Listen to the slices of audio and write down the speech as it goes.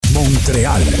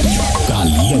Montreal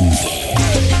Caliente.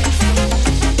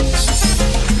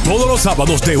 Todos los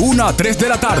sábados de 1 a 3 de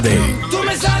la tarde. Tú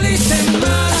me saliste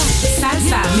mal.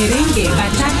 Salsa, merengue,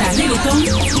 bachata, reggaetón.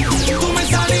 Tú me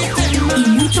saliste mal.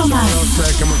 Y mucho más.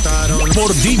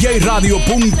 Por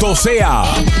DJRadio.ca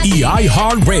y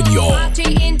iHeartRadio.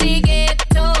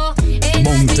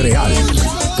 Montreal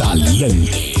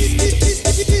Caliente.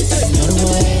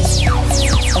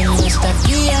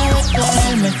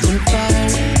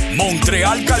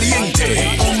 Montreal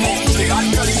Caliente.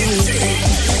 Montreal Caliente.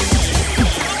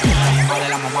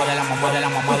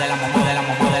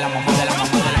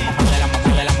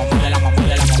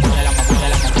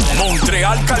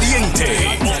 Montreal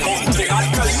Caliente.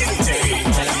 Montreal Caliente.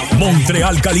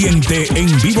 Montreal Caliente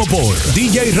en vivo por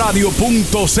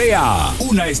DJRadio.ca,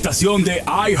 una estación de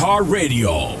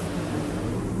iHeartRadio.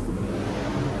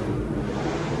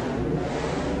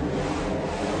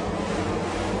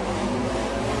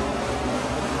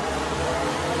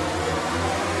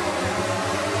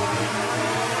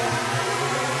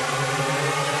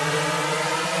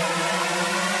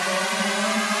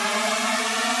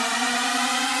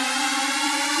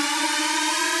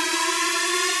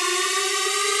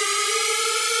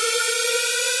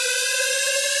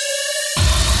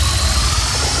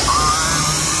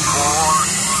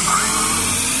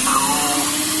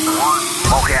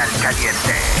 Montreal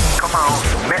Caliente.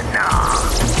 Commence maintenant.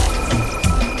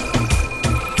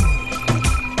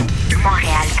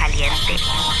 Montréal Caliente.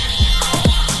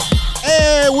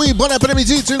 Oui, bon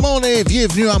après-midi tout le monde et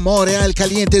bienvenue à Montréal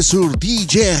Caliente sur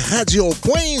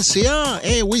DJRadio.ca.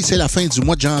 Oui, c'est la fin du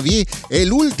mois de janvier,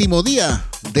 el último día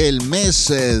del mes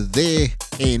de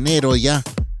enero ya.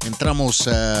 Entramos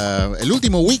el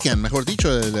último week-end, mejor dicho,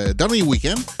 le dernier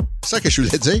week-end. C'est ça que je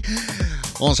voulais dire.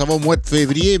 On s'en va au mois de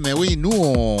février, mais oui, nous,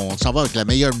 on s'en va avec la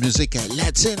meilleure musique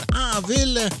latine en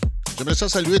ville. J'aimerais ça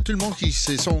saluer tout le monde qui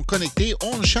se sont connectés.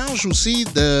 On change aussi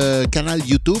de canal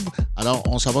YouTube. Alors,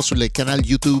 on s'en va sur le canal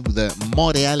YouTube de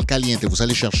Montréal Caliente. Vous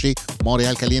allez chercher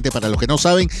Montréal Caliente. Para los que no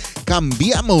saben,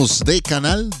 cambiamos de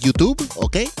canal YouTube,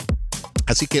 ¿ok?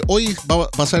 Así que hoy va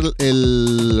a ser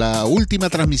la última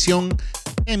transmisión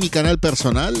en mi canal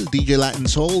personal, DJ Latin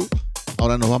Soul.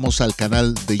 Ahora nos vamos al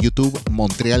canal de YouTube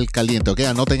Montreal Caliente, ¿ok?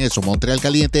 Anoten eso, Montreal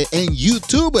Caliente en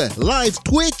YouTube, Live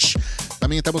Twitch.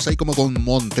 También estamos ahí como con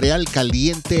Montreal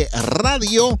Caliente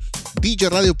Radio,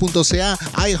 DJRadio.ca,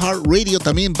 iHeartRadio.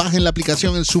 También bajen la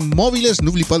aplicación en sus móviles.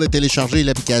 N'oubliez pas de télécharger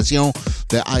l'application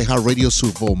de iHeartRadio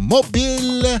sur vos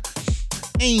mobiles.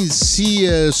 Ainsi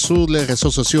sur les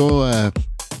réseaux sociaux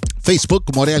Facebook,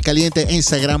 Montréal Caliente,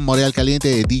 Instagram, Montréal Caliente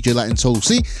et DJ Latin Soul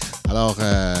aussi. Alors,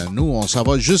 nous, on s'en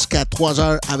va jusqu'à 3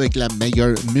 heures avec la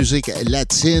meilleure musique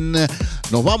latine.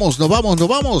 Nos vamos.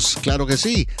 Claro que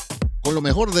sí. Con lo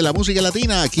mejor de la música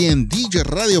latina aquí en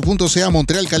DJRadio.ca,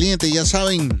 Montreal Caliente. Ya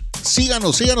saben,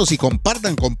 síganos y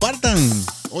compartan.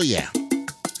 Oh, yeah.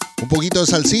 Un poquito de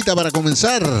salsita para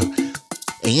comenzar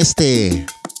en este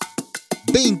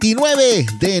 29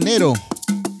 de enero.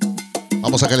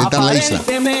 Vamos a calentar la isla.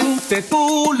 Aparentemente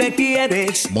tú le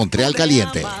quieres. Montreal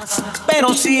Caliente.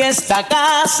 Pero si esta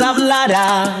casa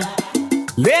hablara,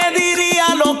 le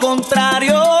diría lo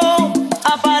contrario.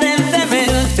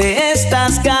 Aparentemente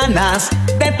estas ganas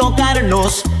de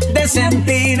tocarnos, de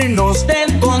sentirnos, de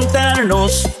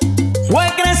encontrarnos, fue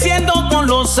creciendo con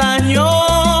los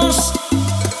años.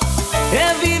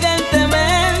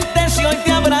 Evidentemente si hoy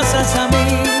te abrazas a mí,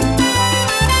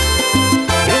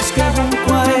 es que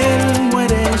junto a él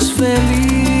mueres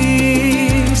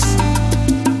feliz.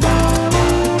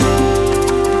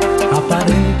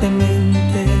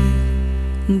 Aparentemente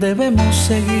debemos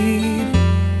seguir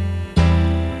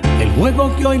el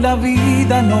juego que hoy la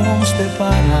vida nos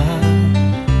depara.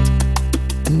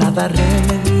 Nada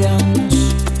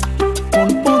remediamos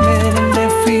con ponerle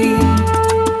fin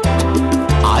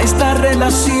a esta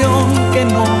relación que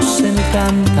nos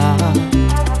encanta.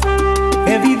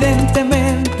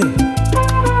 Evidentemente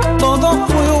todo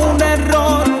fue un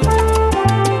error.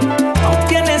 Aún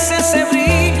tienes ese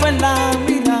brillo en la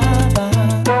mirada.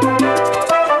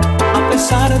 A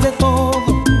pesar de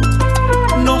todo,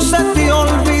 no se te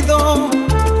olvidó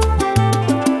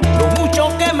lo mucho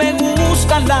que me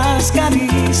gustan las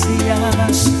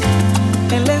caricias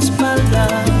en la espalda.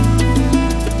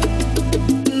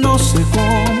 No sé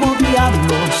cómo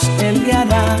diablos él le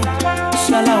hará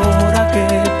si a la hora que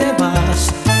te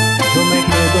vas yo me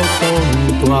quedo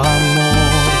con tu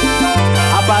amor.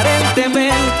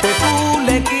 Aparentemente tú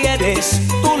le quieres,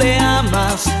 tú le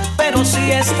amas, pero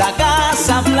si esta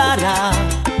casa hablara,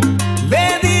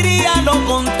 le diría lo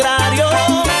contrario.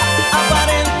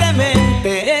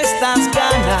 Aparentemente estas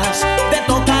ganas de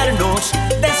tocarnos,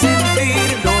 de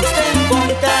sentirnos, de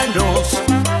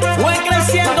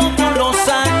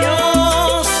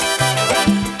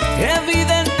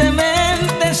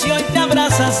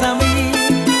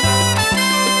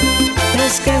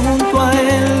es que junto a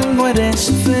él no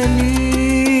eres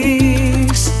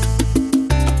feliz.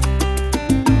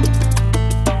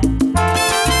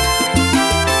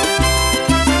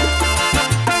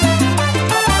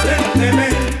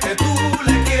 Aparentemente tú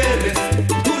le quieres,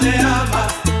 tú le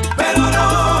amas, pero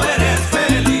no eres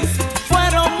feliz.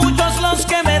 Fueron muchos los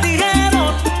que me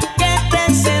dijeron que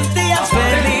te sentías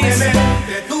feliz.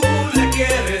 Aparentemente tú le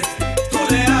quieres, tú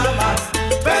le amas,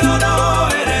 pero no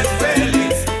eres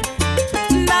feliz.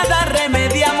 Nada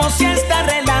remediamos si esta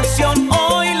relación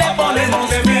hoy le ponemos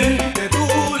fin. Aparentemente tú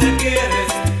le quieres,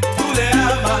 tú le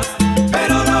amas,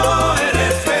 pero no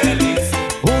eres feliz.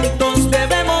 Juntos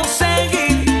debemos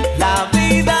seguir, la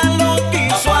vida lo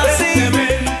quiso así.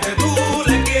 Aparentemente tú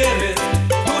le quieres,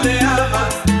 tú le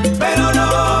amas, pero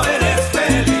no eres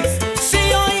feliz. Si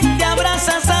hoy te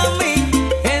abrazas a mí,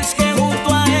 es que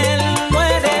junto a él no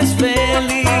eres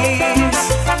feliz.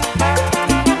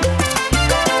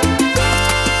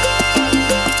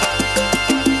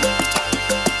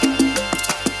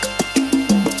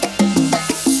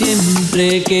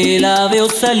 Siempre que la veo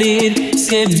salir,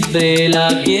 siempre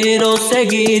la quiero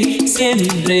seguir.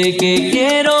 Siempre que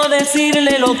quiero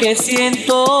decirle lo que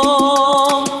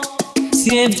siento,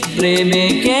 siempre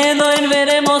me quedo en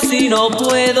veremos y no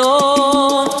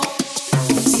puedo.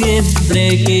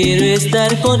 Siempre quiero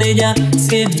estar con ella,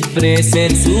 siempre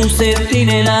ser su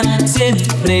centinela.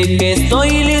 Siempre que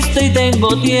estoy listo y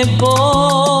tengo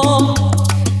tiempo,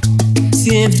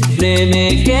 siempre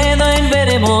me quedo en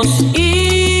veremos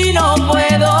y no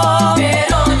puedo.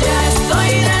 Pero ya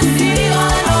estoy decidido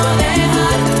a no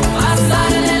dejar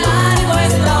pasar de largo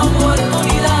esta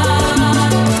oportunidad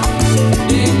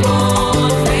de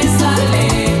confesarle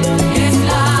que es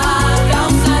la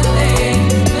causante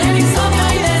de mi insomnio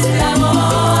y de este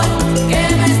amor que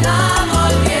me está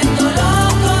volviendo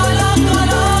loco, loco,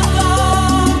 loco.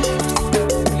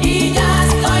 Y ya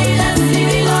estoy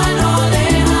decidido a no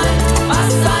dejar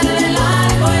pasar de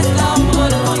largo esta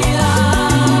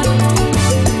oportunidad.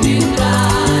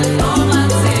 Mientras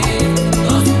romance,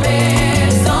 dos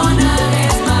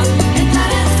personajes más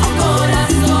entrar en su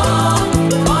corazón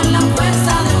con la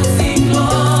fuerza de un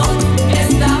ciclón.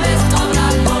 Esta vez no habrá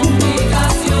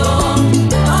complicación.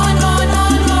 No, no, no,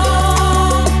 no.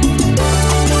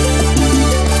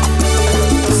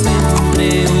 Siempre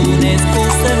una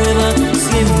excusa nueva,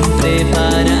 siempre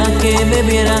para que me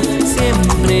viera,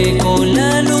 siempre con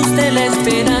la luz de la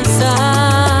esperanza.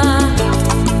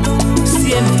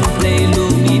 Siempre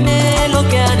iluminé lo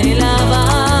que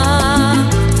anhelaba.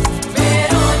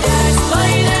 Pero ya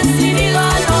estoy decidido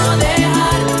a no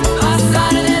dejar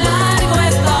pasar de largo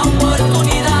esta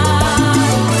oportunidad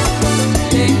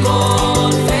de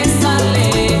confesarle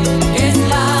que es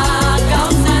la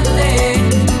causante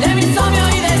de mi insomnio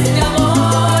y de este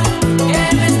amor que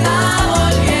me está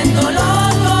volviendo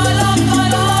loco, loco,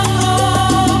 loco.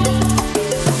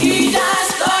 Y ya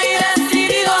estoy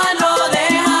decidido a no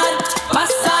dejar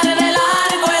pasar de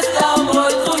largo esta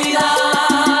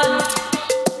oportunidad.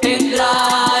 Tendrá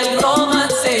el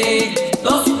romance,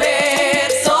 dos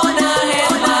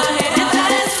personajes más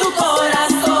entrar en su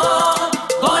corazón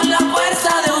con la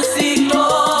fuerza de un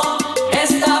ciclo.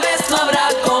 Esta vez no habrá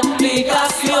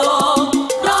complicación.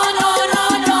 No, no, no,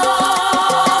 no.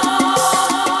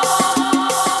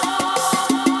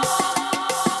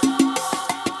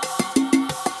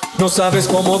 No sabes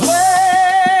cómo duele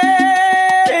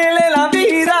la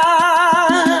vida,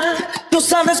 no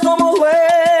sabes cómo duele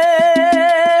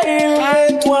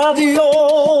tu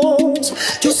adiós.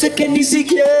 Yo sé que ni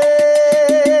siquiera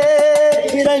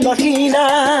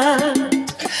imagina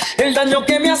el daño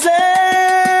que me has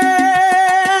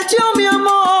hecho, mi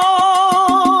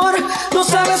amor. No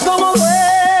sabes cómo duele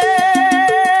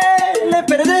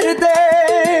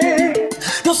perderte,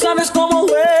 no sabes cómo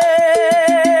duele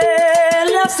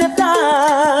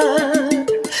aceptar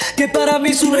que para mí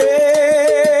es urgente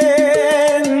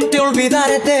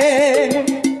olvidarte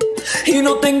y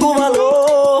no tengo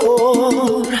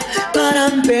valor para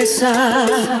empezar.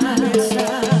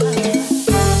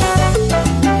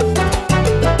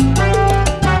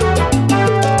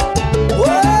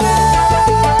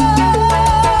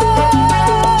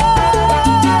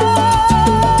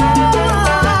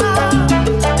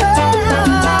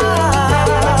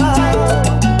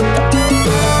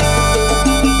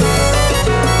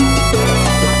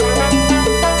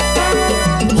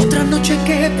 Otra noche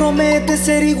que promete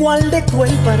ser igual de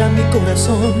cruel para mi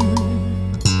corazón.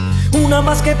 Una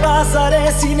más que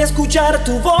pasaré sin escuchar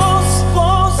tu voz.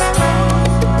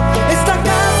 Esta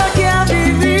casa que ha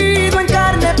vivido en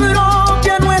carne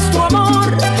propia nuestro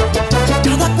amor.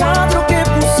 Cada cuadro que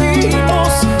pusimos,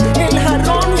 el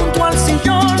jarrón junto al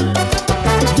sillón,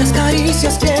 las caricias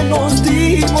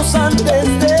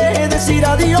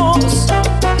adiós.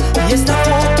 Y esta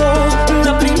foto,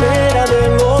 la primera de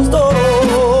los dos.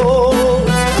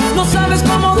 No sabes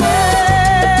cómo duele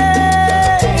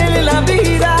la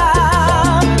vida,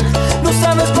 no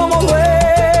sabes cómo duele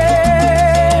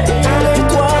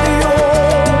tu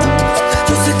adiós.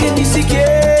 Yo sé que ni siquiera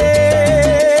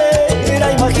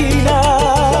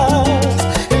imaginas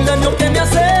el daño que me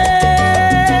has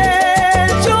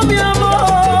hecho, mi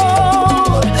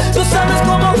amor. No sabes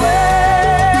cómo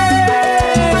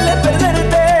duele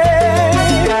perderte,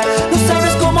 no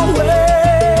sabes cómo duele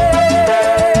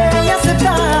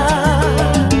aceptar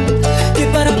que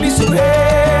para mí suerte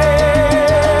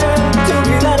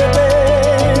olvidarte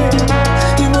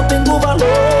y no tengo valor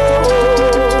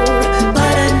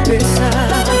para empezar.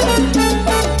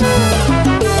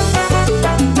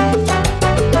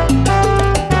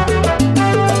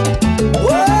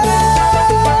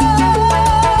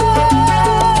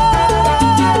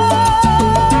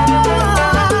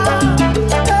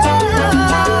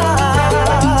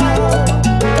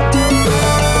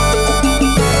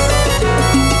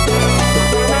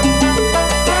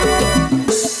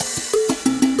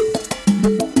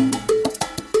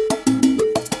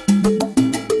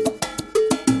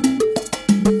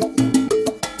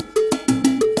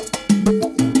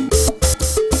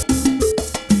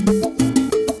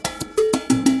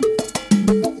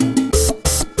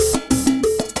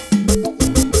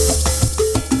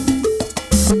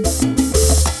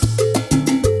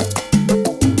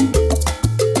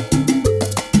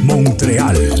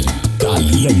 Montreal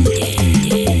Caliente.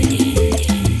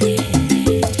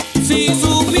 Si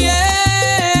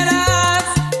supieras,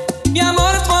 mi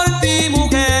amor por ti,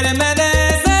 mujer, me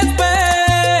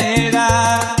desespera.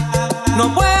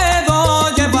 No puedo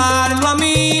llevarlo a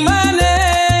mi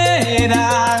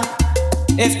manera.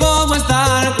 Es como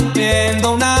estar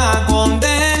cumpliendo una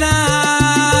condena.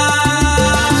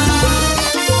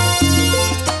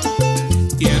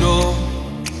 Quiero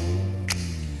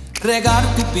regar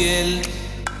tu piel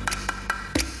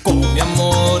con mi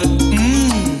amor,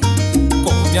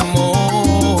 con mi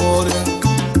amor.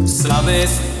 Sabes,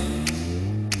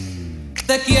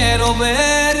 te quiero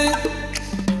ver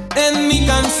en mi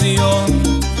canción,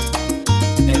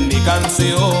 en mi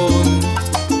canción.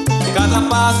 Cada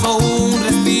paso un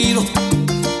respiro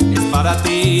es para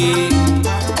ti.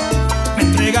 Me he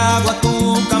entregado a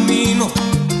tu camino,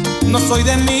 no soy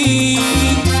de mí.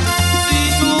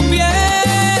 Si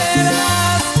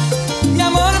supieras, mi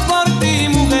amor por ti,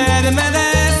 mujer, me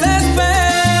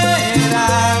desespera.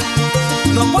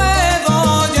 No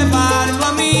puedo llevarlo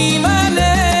a mi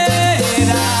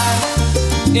manera.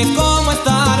 Es como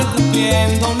estar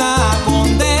cumpliendo una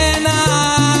condena.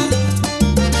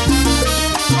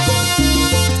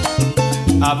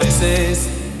 A veces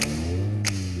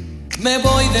me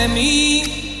voy de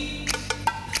mí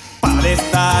para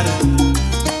estar,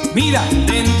 mira,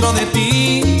 dentro de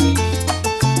ti.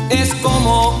 Es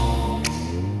como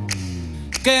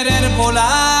querer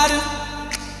volar,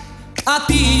 a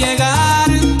ti llegar,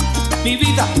 mi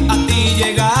vida, a ti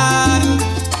llegar.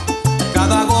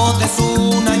 Cada gota es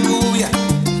una lluvia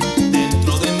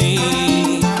dentro de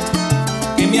mí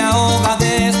que me ahoga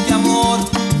de este amor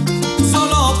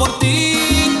solo por ti.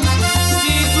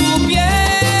 Si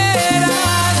supieras,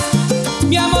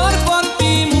 mi amor por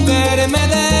ti, mujer, me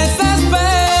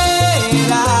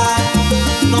desespera.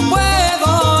 No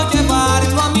puedo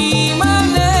llevarlo a mi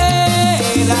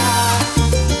manera.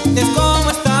 Es como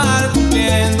estar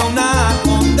cumpliendo una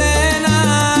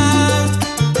condena.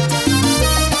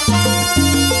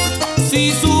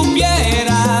 Si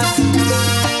supieras,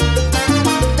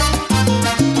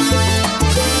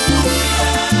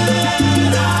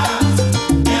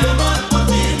 mi amor por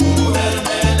ti, mujer,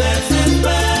 me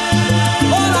desespera.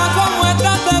 Hola, ¿cómo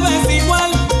estás? Te ves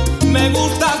igual, me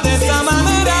gustas de esa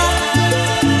manera.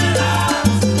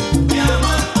 Mi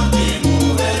amor por ti,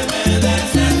 mujer, me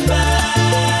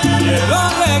desespera. Quiero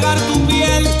regar tu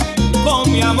piel con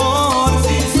mi amor.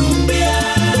 Si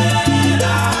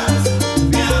supieras,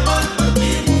 mi amor por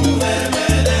ti,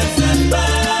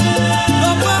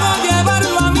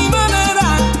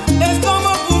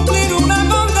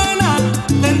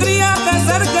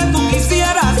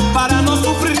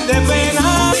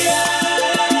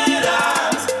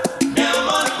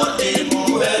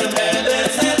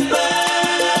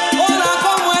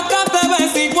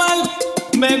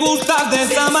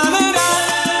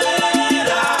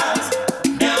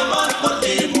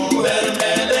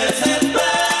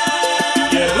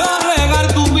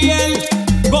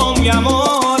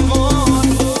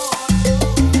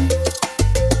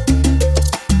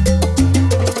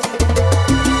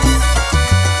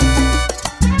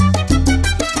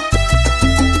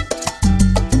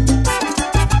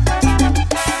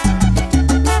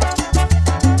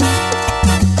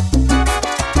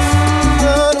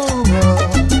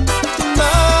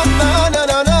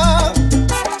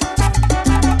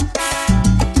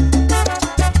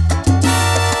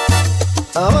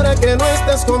 Ahora que no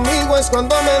estás conmigo es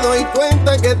cuando me doy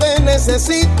cuenta que te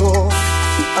necesito.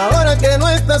 Ahora que no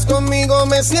estás conmigo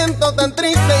me siento tan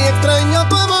triste y extraño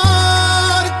tu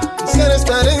amor. Quisiera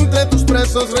estar entre tus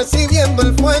brazos recibiendo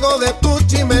el fuego de tu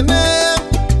chimenea.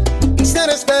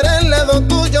 Quisiera estar al lado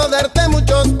tuyo, darte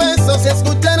muchos besos y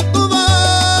escuchar tu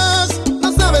voz.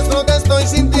 No sabes lo que estoy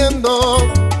sintiendo,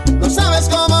 no sabes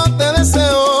cómo te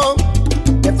deseo.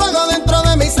 El fuego dentro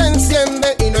de mí se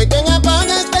enciende y no hay quien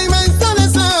apague este inmenso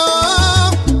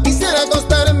deseo. Quisiera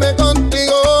acostarme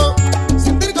contigo,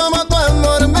 sentir como tu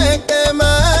amor me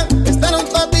quema, estar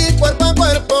junto a ti cuerpo a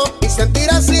cuerpo y sentir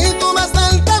así tu más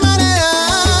alta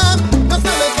marea. No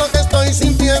sabes lo que estoy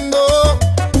sintiendo,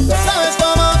 no sabes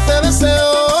cómo te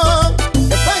deseo.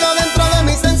 El fuego dentro de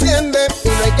mí se enciende y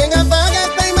no hay quien apague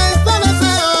este inmenso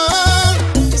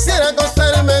deseo. Quisiera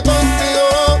acostarme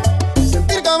contigo,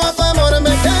 sentir como tu amor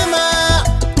me quema,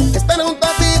 estar junto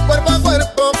a ti cuerpo a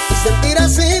cuerpo y sentir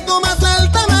así tu más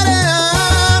alta marea.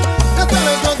 No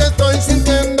sabes lo que estoy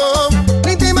sintiendo,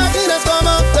 ni te imaginas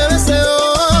cómo te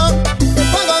deseo. El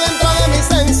fuego dentro de mí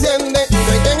se enciende y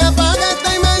no hay quien apague este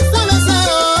inmenso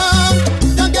deseo.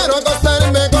 Yo quiero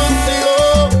acostarme contigo,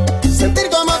 sentir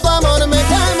como tu amor me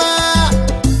quema,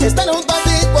 estar junto a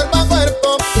ti cuerpo a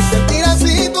cuerpo y sentir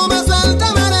así tu más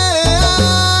alta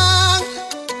marea.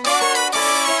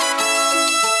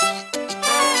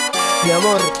 Mi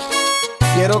amor,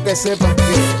 quiero que sepas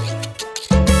que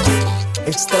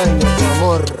extraño tu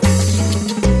amor.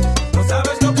 No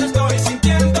sabes lo que estoy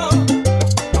sintiendo,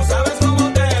 no sabes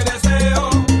cómo te deseo.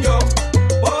 Yo,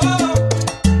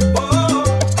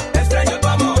 extraño tu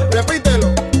amor. Repítelo.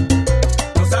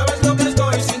 No sabes lo que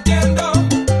estoy sintiendo,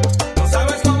 no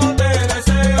sabes cómo te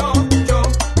deseo. Yo,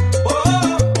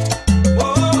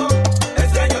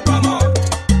 extraño tu amor.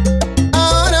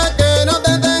 Ahora que no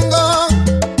te tengo,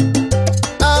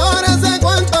 ahora sé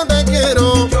cuánto te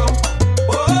quiero. Yo,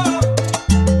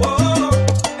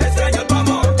 extraño tu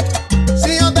amor.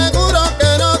 Si yo te juro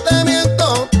que no te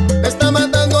miento, me está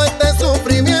matando este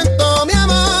sufrimiento, mi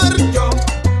amor. Yo,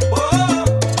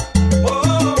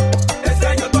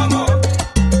 extraño tu amor.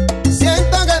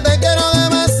 Siento que te quiero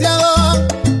demasiado,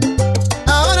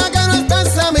 ahora que no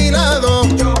estás a mi lado.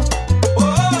 Yo,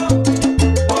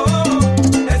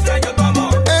 extraño tu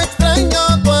amor.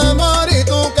 Extraño tu amor y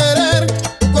tu querer,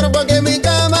 tu cuerpo aquí en mi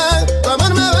cama, tu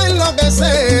amor me va a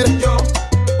enloquecer. Yo,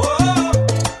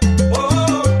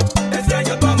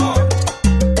 extraño tu amor.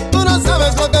 Tú no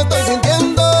sabes lo que estoy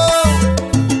sintiendo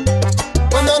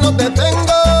cuando no te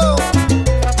tengo.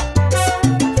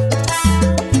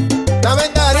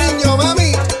 Dame cariño,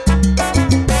 mami.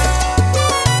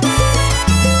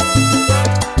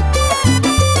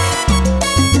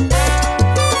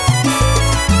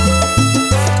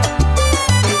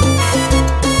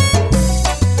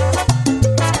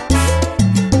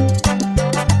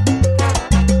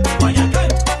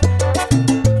 Guayaquil.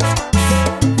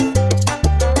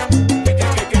 ¿Qué?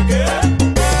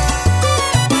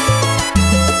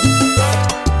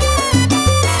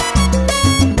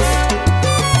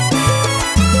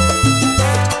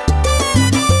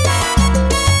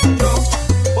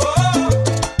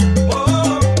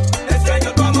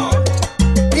 Extraño tu amor.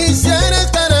 Quisiera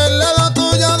estar al lado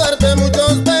tuyo, darte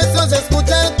muchos besos,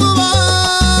 escuchar tu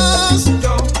voz.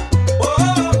 Yo,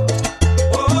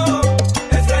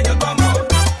 extraño tu amor.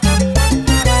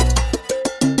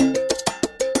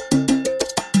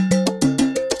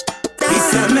 Y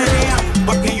se menea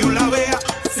pa' que yo la vea.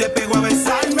 Se pegó a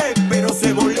besarme, pero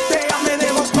se voltea. Me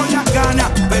dejó con las ganas,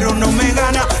 pero no me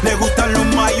gana. Le gustan los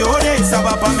mayores, esa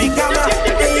va pa' mi cama.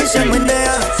 Ella se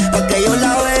menea pa' que yo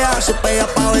la vea. Se pega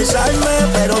pa' besarme,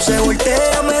 pero se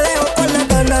voltea. Me dejo con la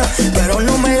gana, pero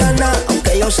no me gana.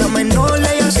 Aunque yo sea menor,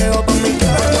 ella se va pa' mi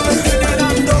Pero me cama. tiene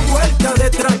dando vueltas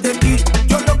detrás de ti.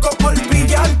 Yo loco por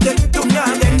pillarte, tú una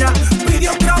nena. Pide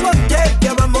otra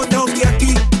botella, vámonos de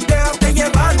aquí. Déjate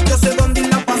llevar, yo sé dónde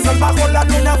la pasas. Bajo la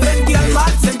luna frente al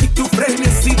mar, sentí tu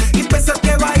frenesí. Y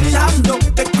pensaste bailando,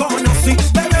 te conocí.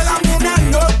 Bebé, dame una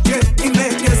noche y me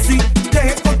crecí.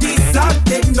 Dejé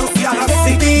cotizarte, no seas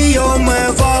así. Y yo me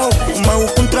fajo, me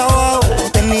busco un trabajo.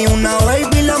 Tenía una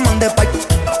baby, la mandé pa'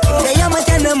 ella me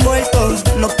tiene envuelto,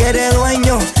 no quiere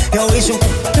dueño. Yo hice un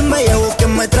y me llevo que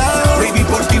me trajo. Baby,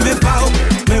 por ti me pago,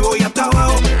 me voy hasta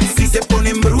abajo. Si se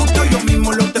ponen brutos, yo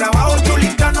mismo lo trabajo.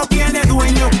 Chulita no tiene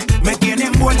dueño, me tiene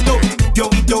envuelto. Yo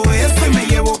vi todo eso y me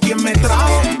llevo quien me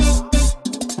trajo.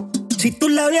 Si tú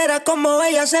la vieras como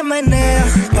ella se menea,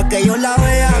 pa' que yo la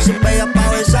vea, se pega pa'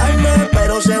 besarme,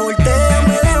 pero se voltea.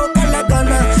 Me dejo con la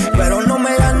gana, pero no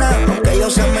me gana. Aunque yo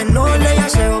sea menor, ella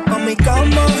se va pa' mi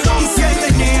cama. Y se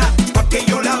menea pa' que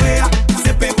yo la vea.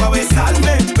 Se pegó a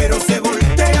besarme, pero se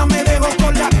voltea. Me dejó con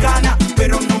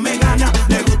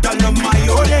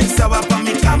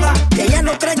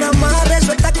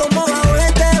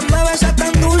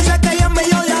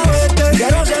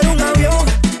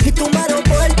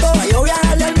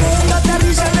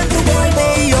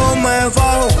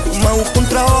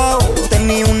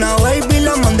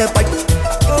de parte.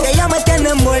 Ella me tiene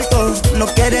envuelto, no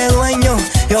quiere dueño.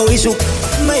 Yo vi su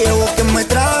me llevo que me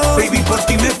trago. Baby, por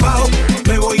ti me fajo,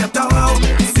 me voy hasta abajo.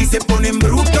 Si se ponen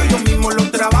brutos, yo mismo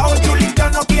los trabajo. Chulita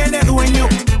no tiene dueño,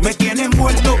 me tiene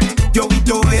envuelto. Yo vi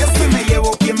todo eso y me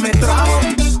llevo quien me trajo.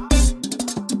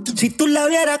 Si tú la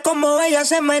vieras como ella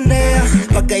se menea,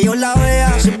 pa' que yo la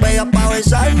vea, se pega pa'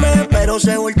 besarme, pero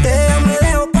se voltea, me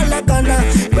dejo con la cana,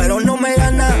 pero no me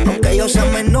gana, aunque yo sea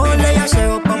menor, ella se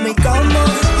va pa' mi cama.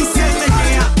 Y se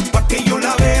menea, pa' que yo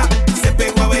la vea, se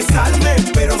pegó a besarme,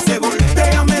 pero se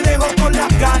voltea, me dejo con la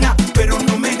cana, pero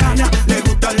no me gana, le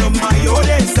gustan los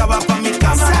mayores, esa va pa' mi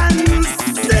cama.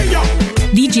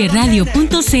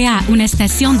 DJRadio.ca, una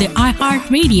estación de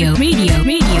iHeartRadio.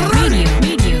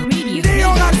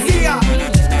 Dio García,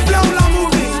 Flow la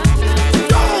Movie,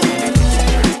 go.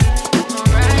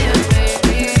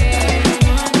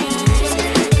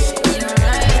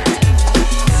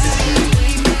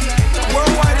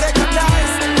 Worldwide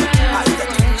recognized.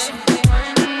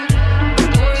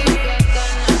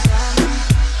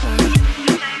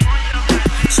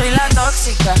 Soy la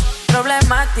tóxica,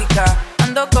 problemática.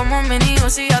 Ando como un mini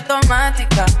Uzi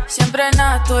automática. Siempre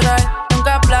natural,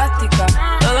 nunca plástica.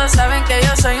 Todos saben que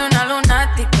yo soy una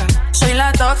lunática. Soy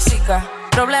la tóxica,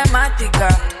 problemática.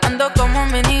 Ando como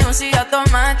un mini Uzi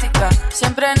automática.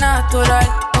 Siempre natural,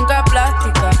 nunca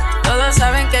plástica. Todos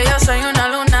saben que yo soy una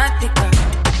lunática.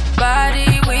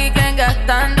 Party, weekend,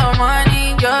 gastando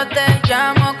money. Yo te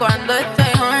llamo cuando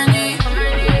estoy horny.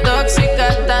 Tóxica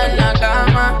está en la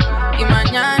cama. Y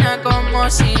mañana como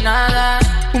si nada.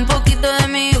 Un poquito de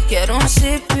mí, yo quiero un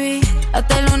sippy.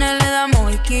 Hasta el lunes le damos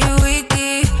wiki.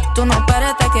 Tú no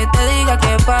pares hasta que te diga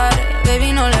que pare.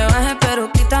 Baby, no le bajes,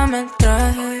 pero quítame el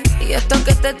traje. Y esto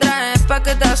que te traje es pa'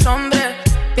 que te asombre.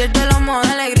 Pierde los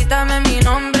modales, grítame mi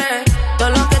nombre.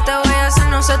 Todo lo que te voy a hacer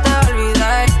no se te va a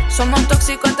olvidar. Somos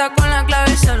tóxicos hasta con la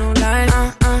clave celular.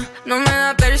 No me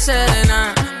da perse de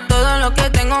nada. Todo lo que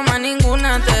tengo más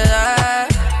ninguna te da.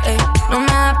 No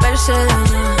me da perse de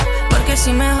nada. Porque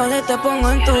si me jodes te pongo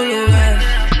en tu lugar.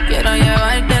 Quiero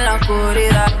llevarte en la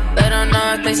oscuridad, pero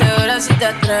no estoy segura si te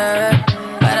atreves.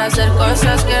 Para hacer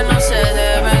cosas que no se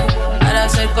deben. Para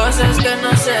hacer cosas que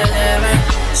no se deben.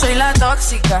 Soy la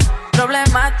tóxica,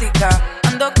 problemática.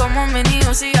 Ando como un mini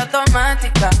Uzi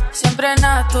automática. Siempre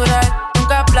natural,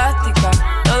 nunca plástica.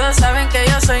 Todos saben que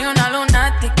yo soy una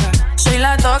lunática. Soy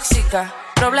la tóxica,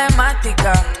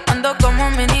 problemática. Ando como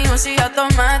un mini Uzi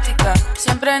automática.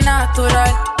 Siempre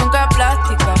natural, nunca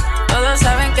plástica. Todos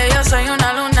saben que yo soy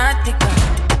una lunática.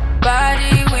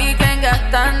 Party, weekend,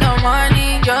 gastando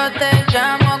money. Yo te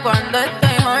llamo cuando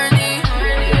estoy horny.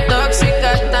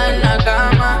 Tóxica está en la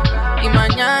cama. Y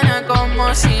mañana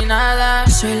como si nada.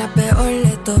 Soy la peor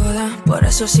de todas. Por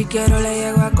eso si quiero le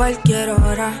llego a cualquier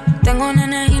hora. Tengo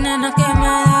nenes y nenas que me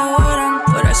devoran.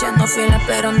 Por haciendo fila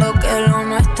esperando que lo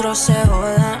nuestro se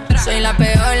joda. Soy la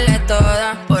peor de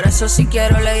todas. Por eso si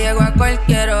quiero le llego a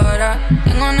cualquier hora.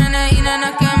 Tengo nenes y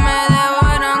nenas que me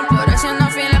devoran. Por haciendo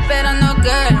fila esperando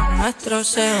que lo nuestro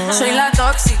se joda. Soy la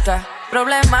tóxica,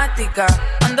 problemática.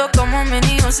 Ando como un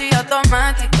mini Uzi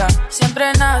automática.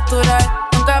 Siempre natural,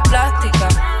 nunca plástica.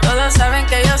 Todos saben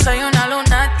que yo soy una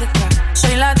lunática.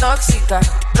 Soy la tóxica,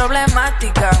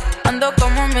 problemática. Ando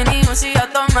como un mini Uzi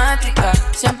automática.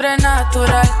 Siempre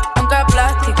natural, nunca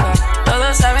plástica.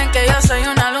 Todos saben que yo soy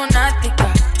una lunática.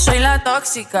 Soy la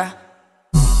tóxica.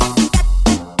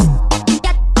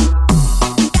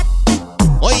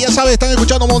 Oye, ya sabes, están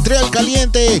escuchando Montreal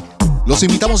Caliente. Los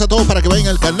invitamos a todos para que vayan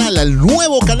al canal, al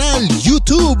nuevo canal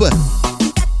YouTube.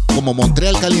 Como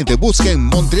Montreal Caliente. Busquen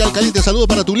Montreal Caliente. Saludos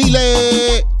para tu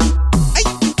Lile. ¡Ay!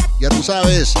 Ya tú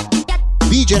sabes.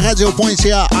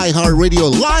 DJRadio.ca,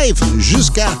 iHeartRadio Live.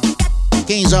 Jusqu'à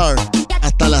 15h.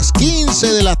 Hasta las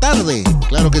 15 de la tarde.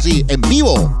 Claro que sí, en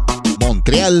vivo.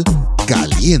 Montreal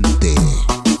Caliente.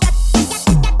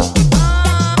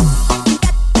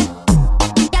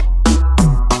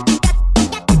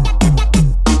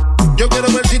 Yo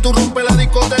quiero ver si tú rompes la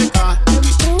discoteca.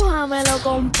 Empújamelo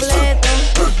completo.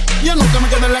 Yo nunca me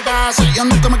quedo en la casa. Yo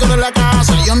nunca me quedo en la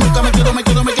casa. Yo nunca me quedo.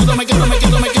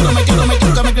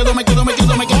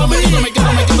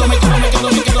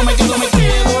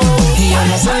 Y yo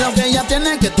no sé lo que ella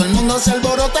tiene, que todo el mundo se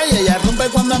alborota y ella rompe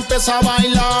cuando empieza a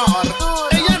bailar.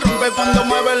 Ella rompe cuando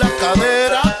mueve la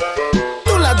cadera.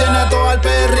 Tú la tienes toda al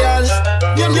perreal.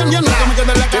 Yo nunca me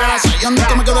quedo en la casa. Yo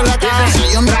nunca me quedo en la casa.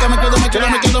 Yo nunca me quedo.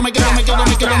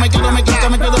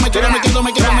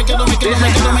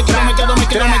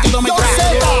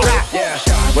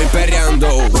 Voy perreando,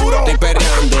 estoy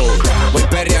perreando, voy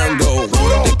perreando,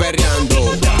 estoy perreando,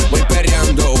 voy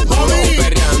perreando, voy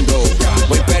perreando,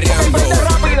 voy perreando.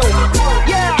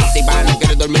 Activa, no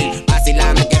quiero dormir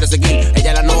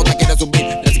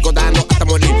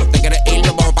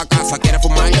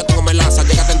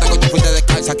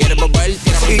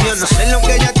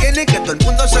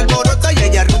alborota y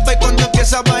ella rompe cuando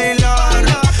empieza a bailar.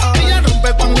 Ella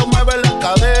rompe cuando mueve la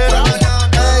cadera.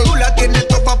 Tú la tienes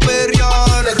toda pa'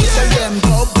 perrear. Le gusta el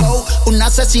dembow, bow, una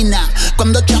asesina.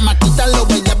 Cuando chamaquita lo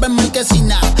bailaba en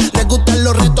marquesina. Le gustan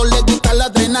los retos, le gusta la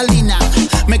adrenalina.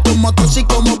 Me como tos y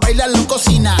como baila lo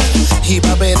cocina. Y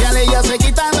pa' perrear ella se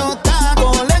quita los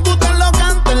tacos. Le gustan los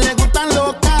cantos, le gustan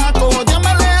los cacos. Yo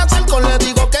me le acerco, le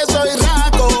digo que soy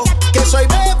raco, que soy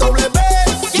BW,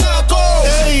 Yaco.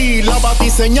 Ey, la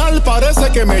batiseñal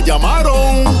parece que me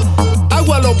llamaron.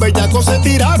 Agua los bellacos se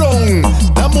tiraron.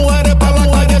 Las mujeres pa'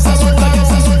 la calle se soltaron.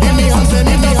 Y mi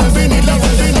antenita al finita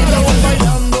van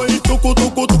bailando y tucu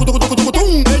tucu tucu tucu tucu tucu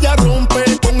tum. Ella rompe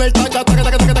con el taca taca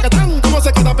taca taca taca tan. Como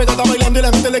se queda pegada bailando y la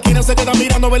gente de la esquina se queda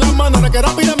mirando. Ve las manos que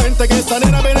rápidamente que esta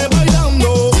nena viene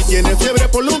bailando. Si tiene fiebre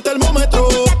ponle un termómetro.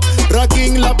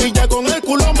 Raking la pilla con el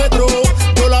culómetro.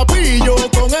 Yo la pillo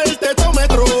con el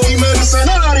tetómetro. Y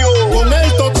mercenario con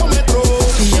el totómetro.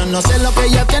 Y yo no sé lo que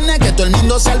ella tiene, que todo el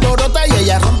mundo se alborota y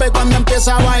ella rompe cuando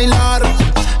empieza a bailar.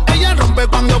 Ella rompe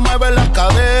cuando mueve la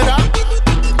cadera.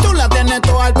 Tú la tienes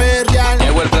toda al perrear.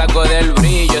 Llevo el flaco del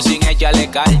brillo sin echarle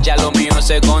calcha. Lo mío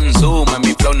se consume,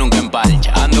 mi flow nunca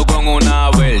empalcha. Ando con una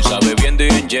belsa, bebiendo y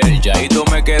en chelcha. Y tú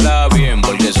me quedas bien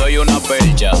porque soy una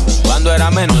percha. Cuando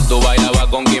era menor tú bailabas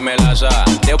con Quimelaza.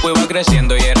 Después iba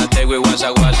creciendo y era tego y guasa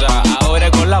guasa. Ahora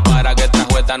es con la para que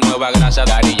trajo esta nueva grasa.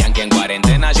 Daddy Yankee en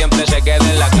cuarentena siempre se queda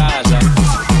en la casa.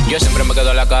 Yo siempre me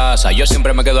quedo en la casa, yo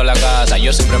siempre me quedo en la casa,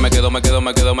 yo siempre me quedo aquí.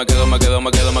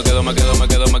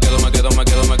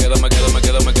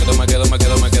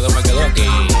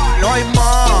 No hay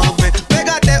mami,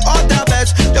 pégate otra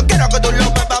vez. Yo quiero que tú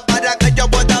lo bebas para que yo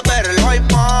pueda verlo. Ay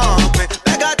mami,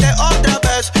 pégate otra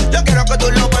vez. Yo quiero que tú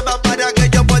lo bebas para que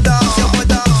yo pueda.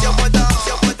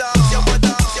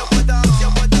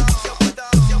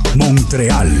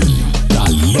 Montreal,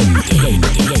 caliente.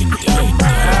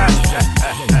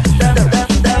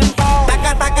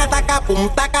 Taca taca taca pum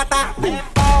taca ta.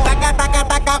 Taca taca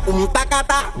taca pum taca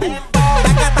ta.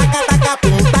 Taca taca taca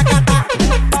pum taca ta.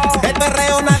 El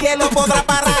perreo nadie lo podrá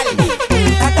parar.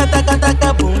 Taca taca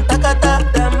taca pum taca ta.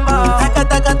 Taca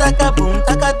taca taca pum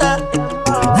taca ta.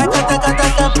 Taca taca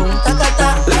taca pum taca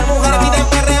ta. La mujer pide el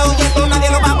perreo y esto nadie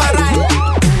lo va a parar.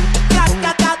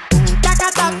 Taca taca taca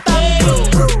ta.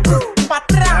 Pa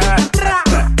atrás, atrás.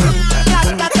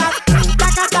 Taca taca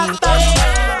taca ta.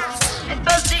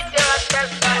 Esto sí que va a estar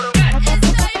caro.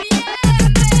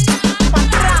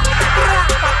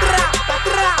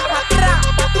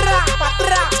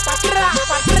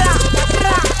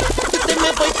 Te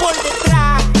me voy por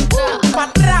detrás, pa'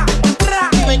 atrás,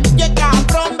 me llega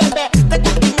cabrón, bebé, te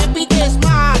me pides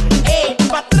más,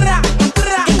 pa' atrás,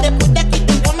 que después de aquí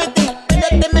te voy a meter, pero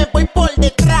te me voy por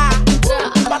detrás,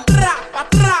 pa' atrás,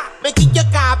 me quillo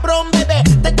cabrón, bebé,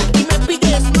 te me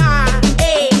pides más,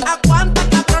 aguanta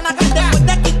cabrona, que después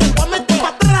de aquí te voy a meter, pa'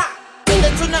 atrás,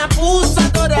 eres una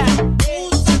abusadora,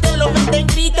 te lo meten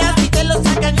gritas y te lo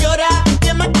sacan llorar,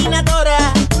 bien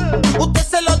maquinadora. Usted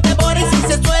se lo devora y si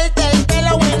se suelta el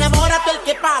pelo enamórate el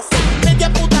que pase.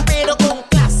 Media puta pero con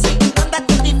clase. Anda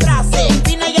con disfraces,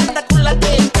 fina y anda con la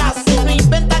que case. No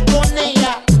inventa con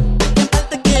ella. Y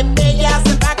aparte que es bella,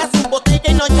 se paga su botella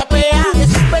y no chapea. Le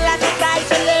sube la neta y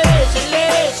se le ve.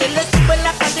 Se le sube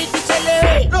la carita y se le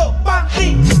ve. Los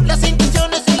panties, las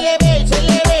intenciones se le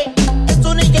ve. Es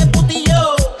un niño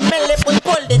putillo, me le voy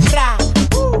por detrás.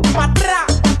 Pa' atrás,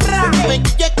 me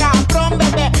llega cabrón,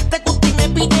 bebé. Te gusta y me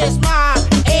pides más,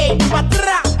 pa'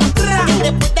 atrás, que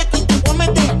después de aquí te voy a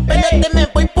meter, pero te me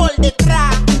voy por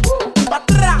detrás, pa'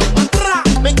 atrás,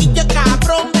 me quillo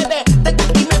cabrón, bebé, te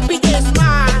gusta y me pides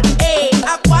más,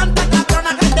 aguanta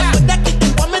cabrona, que después de aquí te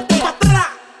voy a meter, pa' atrás,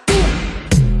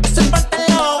 ese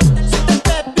pantalón, si te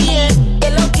ves bien, te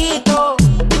lo quito,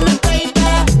 dime baby,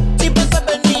 si vas a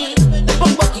venir, te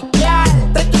pongo a quiquear,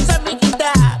 trae tus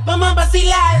amiguitas, vamos a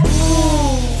vacilar,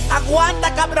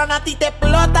 aguanta cabrona, a ti te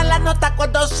explota la nota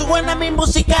cuando suena mi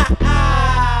música.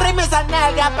 Tráeme esa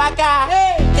nalga pa' acá,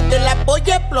 que te la voy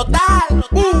a explotar.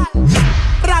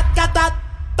 Ratcata,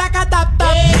 tacata,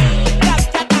 ta.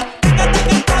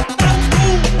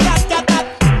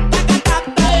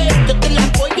 Yo te la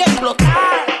voy a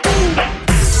explotar.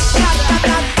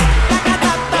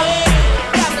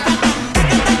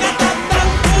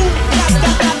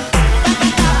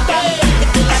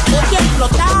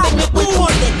 Me voy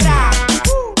por detrás,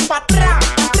 pa' atrás,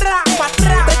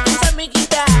 de tus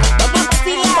amiguitas, vamos a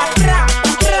vacilar,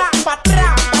 pa'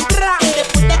 atrás, que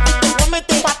después de aquí te voy a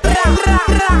meter, pa' atrás.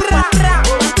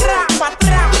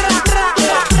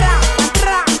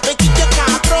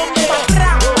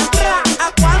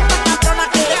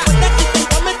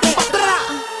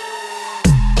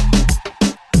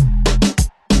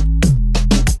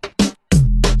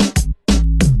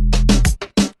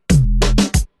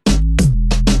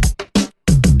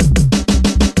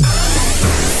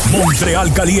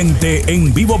 Montreal Caliente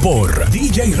en vivo por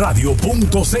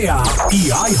djradio.ca y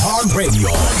iHeartRadio.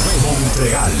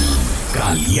 Montreal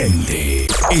Caliente.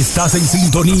 Estás en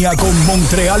sintonía con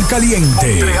Montreal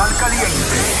Caliente. Montreal Caliente.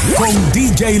 Con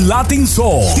DJ Latin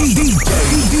Soul.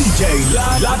 DJ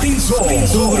Latin Soul.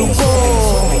 Tu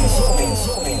grupo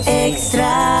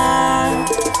extra.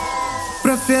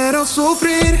 Prefiero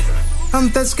sufrir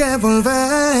antes que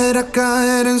volver a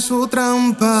caer en su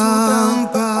trampa.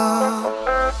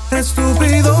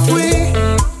 Estúpido fui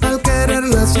al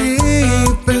quererla así,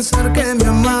 pensar que me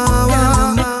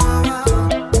amaba.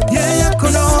 Y ella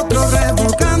con otro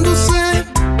revolcándose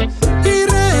y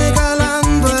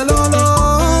regalando el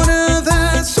olor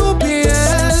de su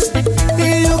piel.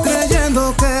 Y yo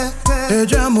creyendo que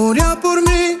ella moría por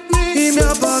mí y me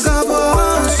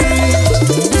apagaba así.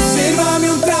 Sírvame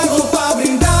un trago pa'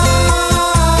 brindar,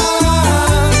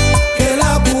 que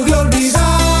la pude olvidar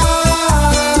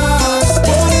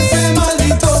por ese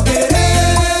maldito querer.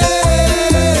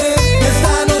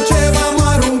 Esta noche vamos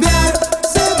a rumbear,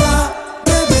 se va a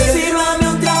beber. Sírvame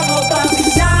un trago pa'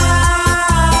 brillar,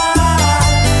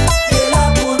 que la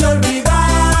pude olvidar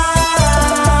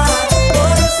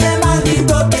por ese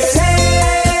maldito querer.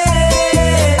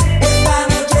 Esta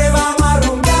noche vamos a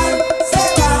rumbear, se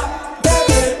va a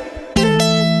beber.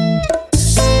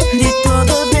 De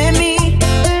todo de mí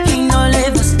y no le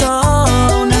bastó,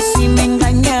 aún así me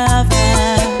engañaba.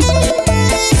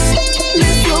 Me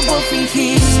supo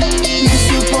fingir, me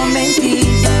supo mentir,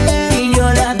 y yo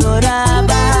la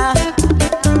adoraba.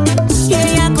 Y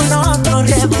ella con otro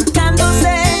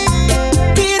revolcándose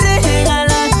y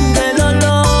regalando el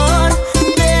olor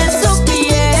de su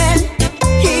piel.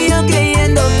 Y yo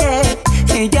creyendo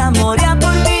que ella moría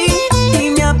por mí y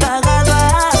me ha pagado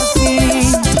así.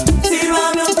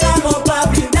 Sírvame un trago pa'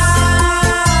 brindar,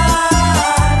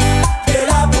 que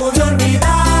la pude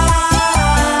olvidar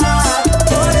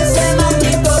por ese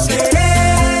maldito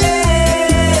querer.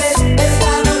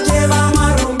 Esta noche vamos a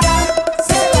rumbear,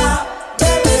 se va a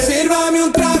beber. Sírvame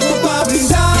un trago pa'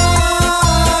 brindar,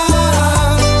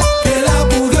 que la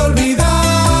pude olvidar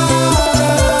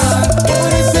por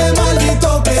ese maldito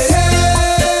querer.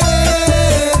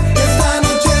 Esta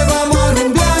noche vamos a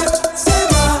rumbear, se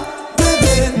va a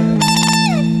beber.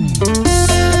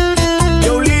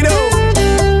 Yo, Lito,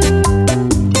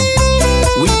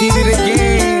 we did it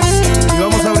again. Y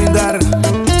vamos a brindar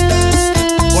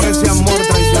por ese amor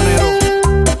traicionero.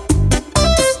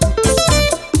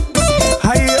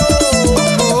 Ay, oh,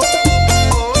 oh.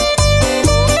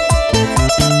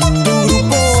 Tu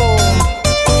grupo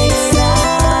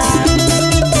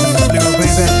Little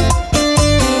Baby,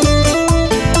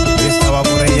 estaba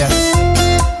por ellas.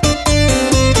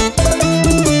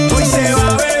 Hoy se va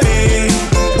a beber,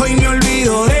 hoy me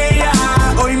olvido de ella.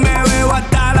 Hoy me bebo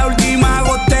hasta la última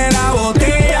gota de la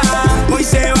botella. Hoy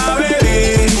se va a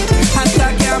beber hasta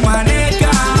que amanezca.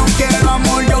 Aunque no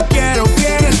amor, yo quiero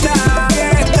fiesta,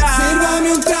 fiesta. Sírvame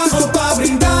un trago pa'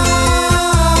 brindar,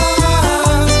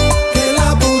 que la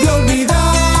pude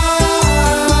olvidar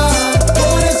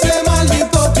por ese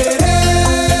maldito querer.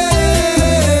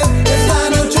 Esta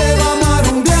noche vamos a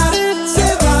rumbear, se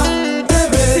va a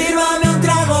beber. Sírvame un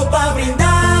trago pa' brindar,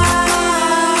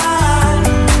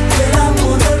 que la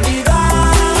pude olvidar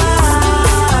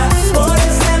por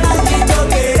ese maldito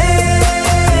querer.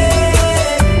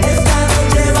 Esta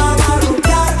noche vamos a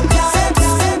rumbear,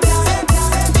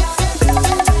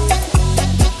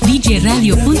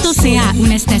 DJradio.ca,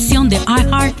 una estación de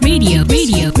iHeartRadio.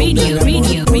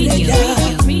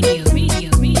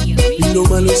 Lo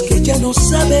malo es que ella no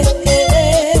sabe.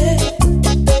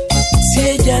 Si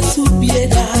ella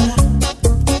supiera,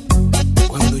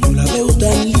 cuando yo la veo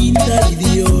tan linda, y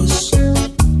Dios,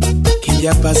 que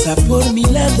ella pasa por mi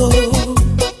lado,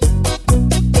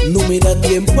 no me da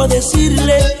tiempo a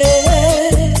decirle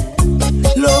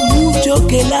lo mucho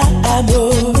que la amo.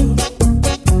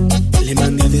 Le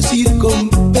mandé a decir con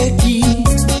Becky,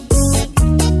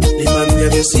 le mandé a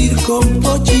decir con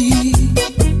Pochi,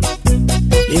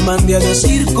 le mandé a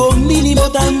decir con Mínimo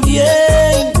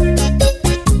también,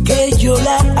 que yo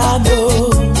la amo.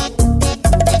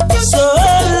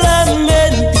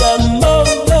 Solamente amor,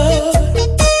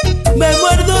 me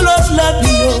muerdo los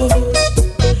labios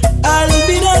al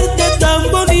mirarte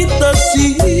tan bonito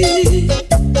así,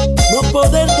 no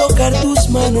poder tocar tus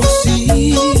manos,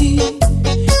 sí.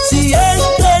 Si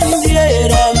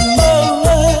entendiera,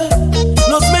 amor,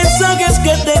 los mensajes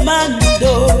que te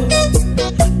mando,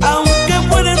 aunque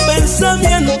fueran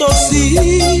pensamientos,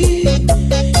 sí,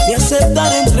 me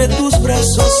aceptar entre tus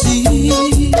brazos,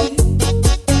 sí.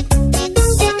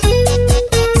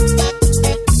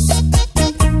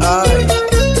 Ay,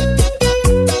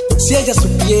 si ella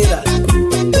supiera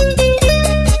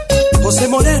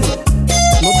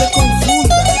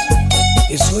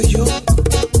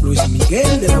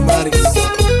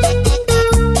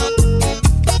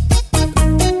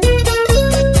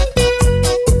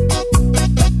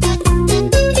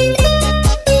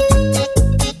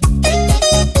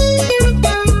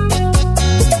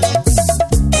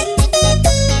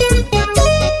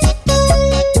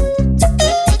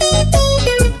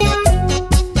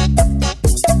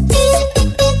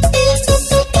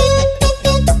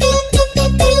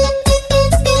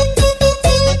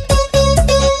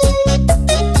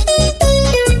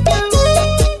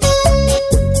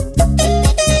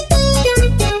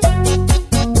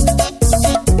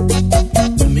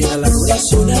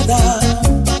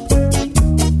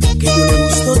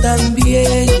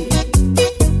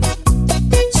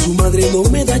madre no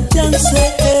me da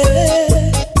chance.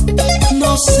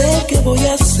 No sé qué voy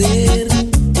a hacer.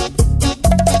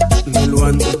 Me lo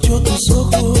han dicho tus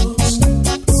ojos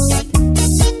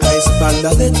a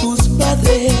espalda de tus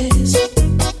padres.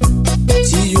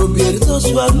 Si yo pierdo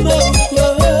su amor,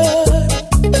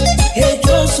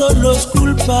 ellos son los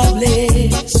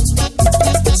culpables.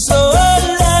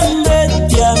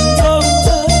 Solamente amor,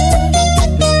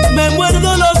 me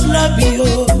muerdo los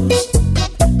labios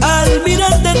al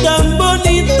mirarte tan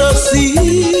bonito,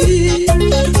 sí.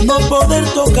 No poder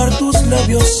tocar tus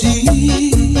labios,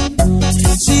 sí.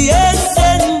 Si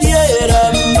entendiera,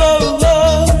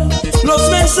 amor, los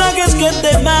mensajes que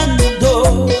te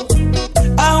mando,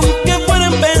 aunque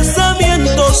fueran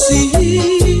pensamientos, sí,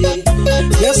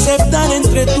 de aceptar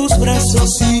entre tus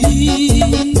brazos,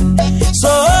 sí.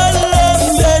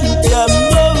 Solamente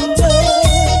amor,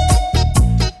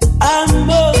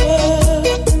 amor.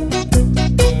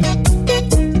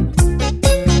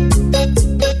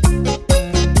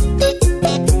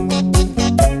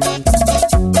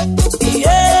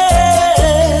 Yeah.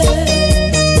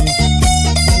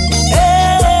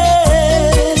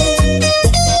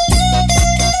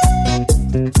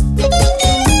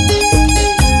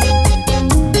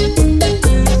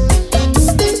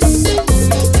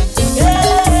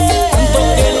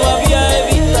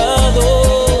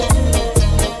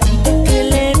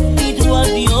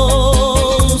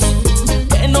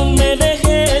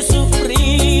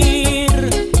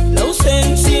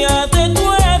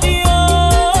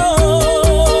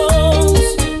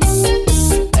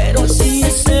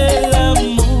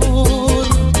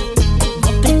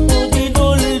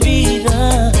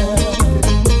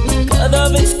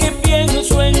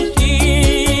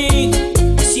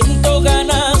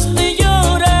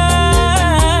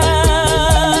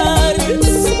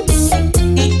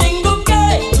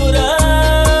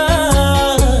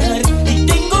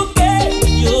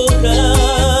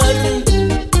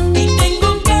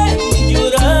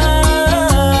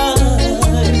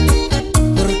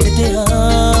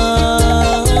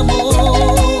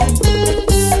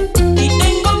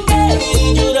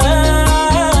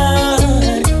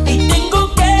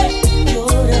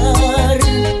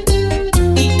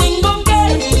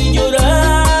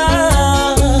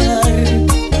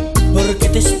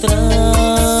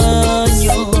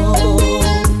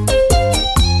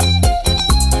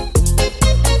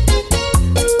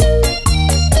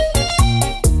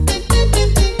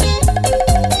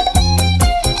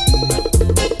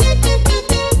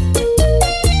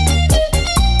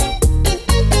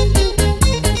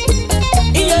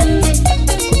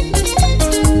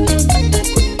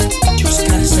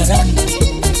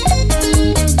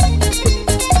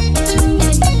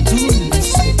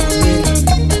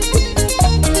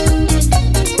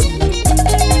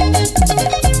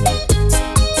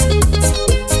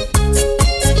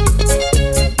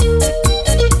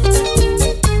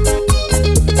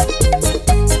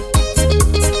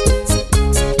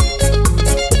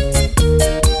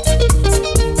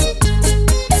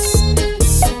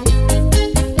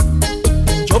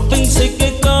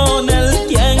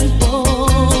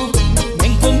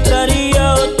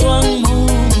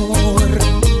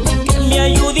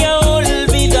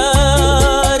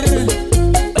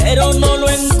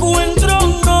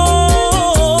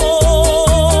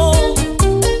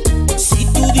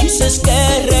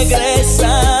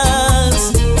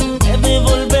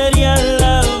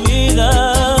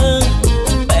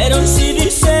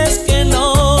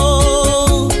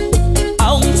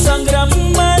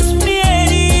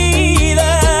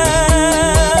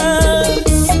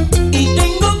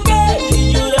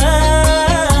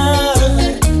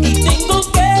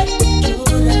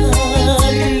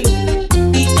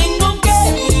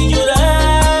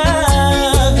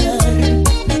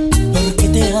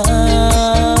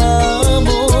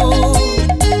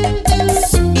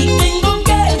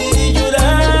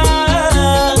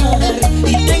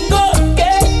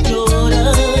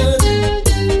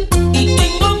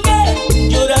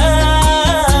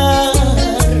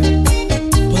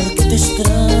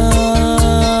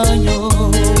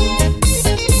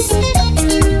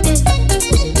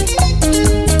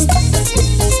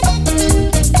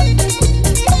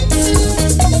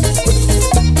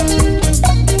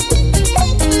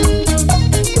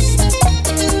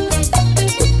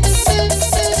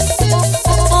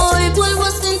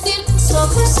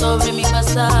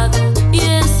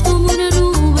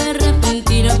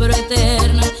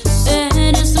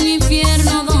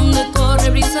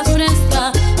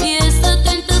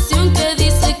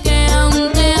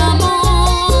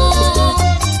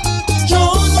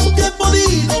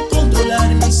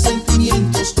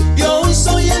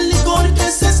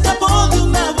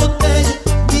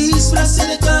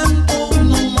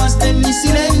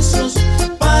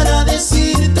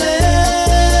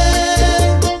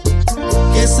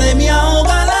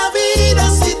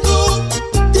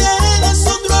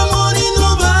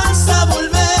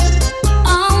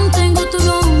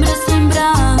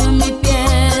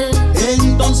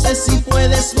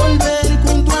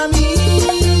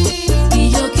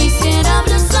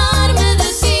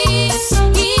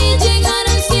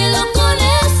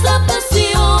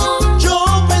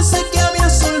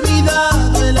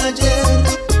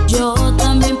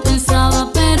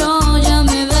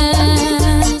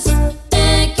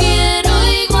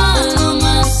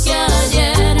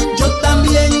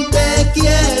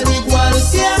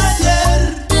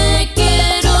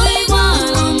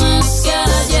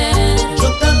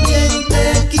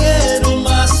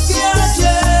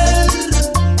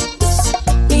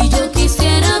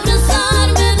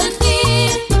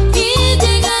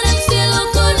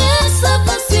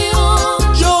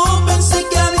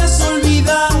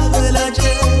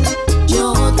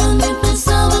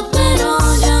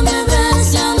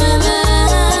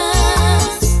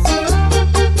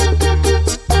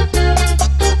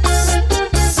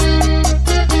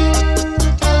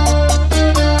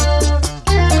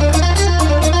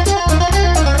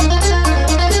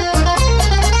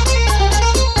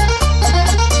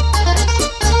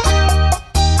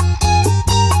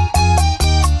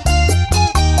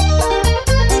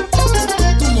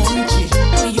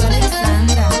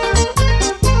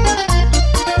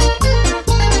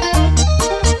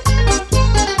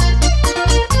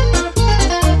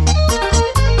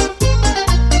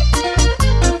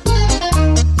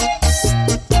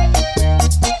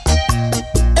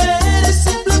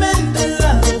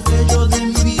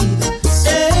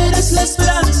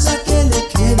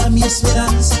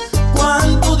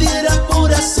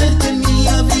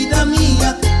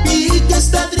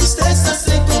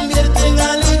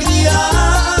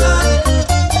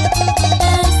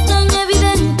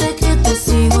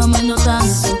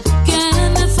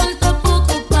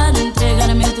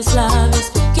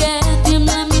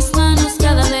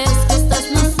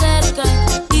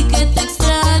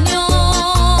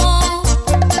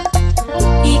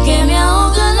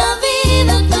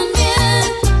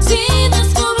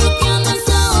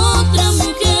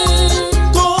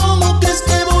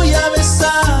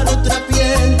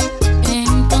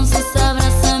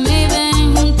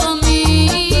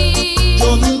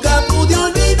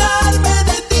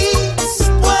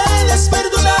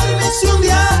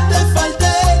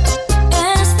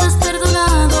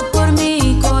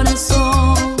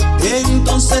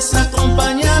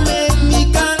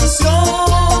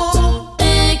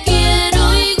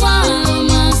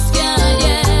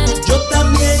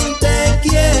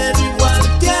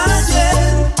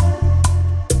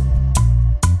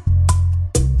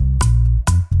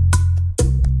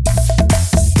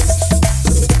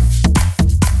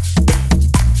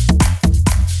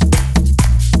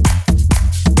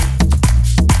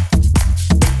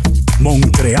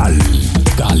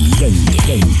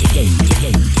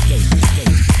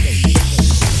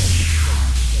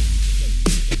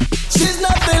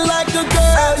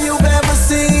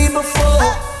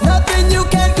 and you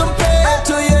can't compare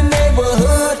to your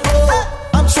neighborhood.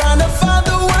 I'm trying to find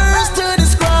the words to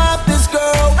describe this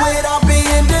girl without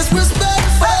being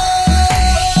disrespectful.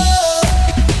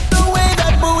 The way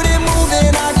that booty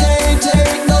moving, I can't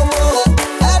take no more.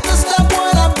 Had to stop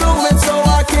what I'm doing so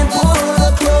I can pull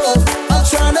the clothes. I'm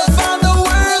trying to find the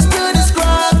words to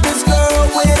describe this girl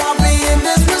without being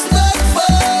disrespectful.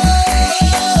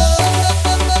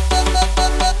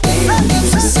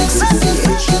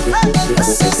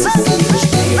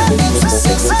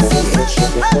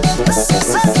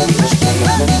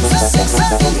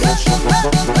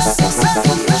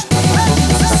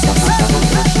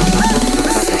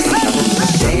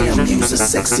 Damn, you's a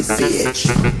sexy bitch.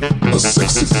 A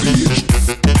sexy bitch.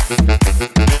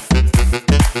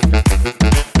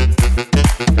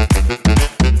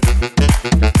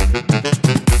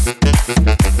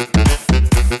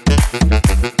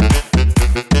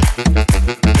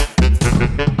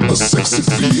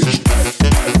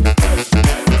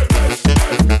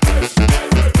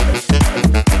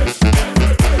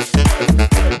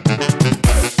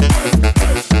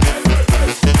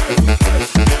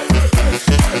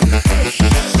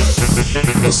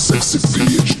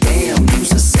 Damn,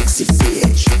 you's a sexy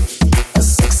bitch. A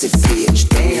sexy bitch.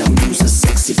 Damn, you's a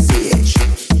sexy bitch.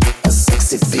 A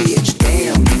sexy bitch.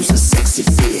 Damn, you's a sexy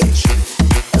bitch. A sexy bitch. A sexy bitch.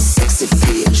 A sexy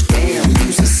bitch. Damn,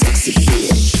 you's a sexy bitch.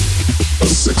 A sexy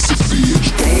bitch.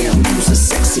 Damn, you's a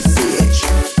sexy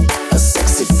bitch. A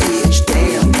sexy bitch.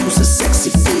 Damn, you's a sexy bitch. A sexy bitch. Damn, you's a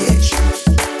sexy bitch.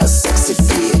 A sexy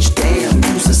bitch. Damn,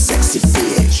 you's a sexy bitch. A sexy bitch. Damn, you's a sexy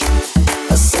bitch.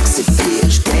 A sexy bitch. Damn, you's a sexy bitch. A sexy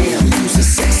bitch. Damn, you's a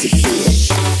sexy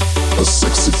bitch. A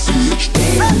sexy bitch.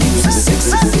 Damn, you's a sexy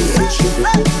bitch.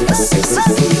 A sexy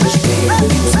bitch. Damn,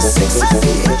 you's a sexy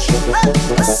bitch.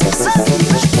 A sexy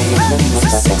bitch. Damn, you's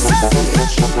a sexy bitch.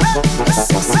 A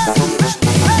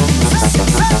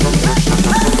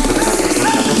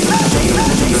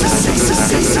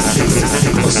sexy bitch.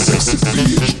 A sexy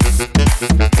bitch.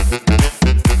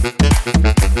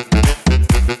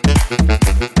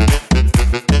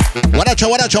 Guaracha,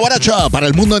 guaracha, guaracha para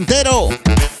el mundo entero.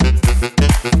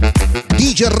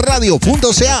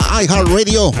 DJRadio.ca,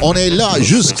 iHeartRadio, on est là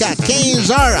jusqu'à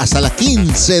 15h, hasta las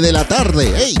 15 de la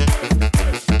tarde. Hey,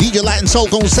 DJ Latin Soul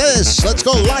con ustedes. Let's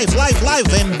go live, live,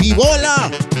 live en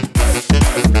Vivola.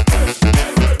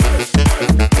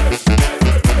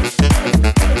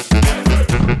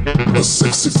 A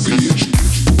sexy bitch.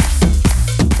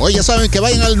 Hoy ya saben que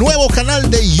vayan al nuevo canal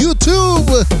de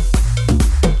YouTube.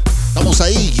 Estamos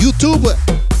ahí, YouTube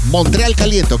Montreal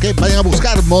Caliente, ¿ok? Vayan a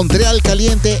buscar Montreal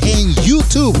Caliente en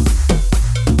YouTube.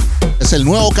 Es el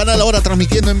nuevo canal ahora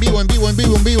transmitiendo en vivo, en vivo, en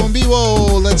vivo, en vivo, en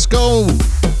vivo. Let's go.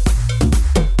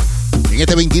 En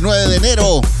este 29 de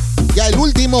enero, ya el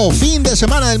último fin de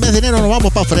semana del mes de enero, nos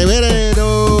vamos para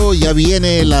febrero. Ya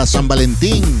viene la San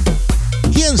Valentín.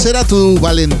 ¿Quién será tu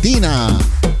Valentina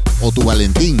o tu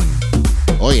Valentín?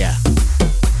 Oye,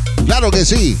 claro que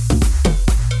sí.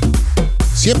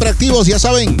 Siempre activos, ya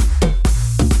saben.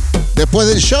 Después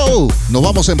del show, nos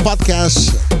vamos en podcast,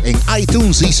 en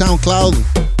iTunes y SoundCloud.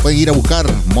 Pueden ir a buscar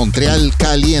Montreal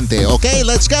Caliente. Ok,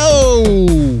 let's go.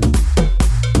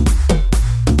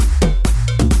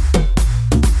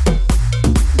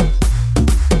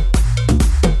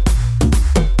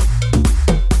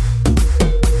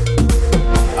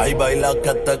 Ay, baila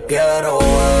que te quiero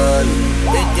ver.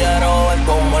 Y quiero ver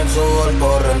cómo el sudor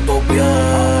corre en tu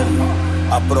piel.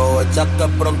 Aprovecha que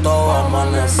pronto va a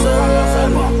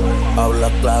amanecer. Habla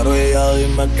claro y ya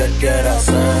dime qué quieres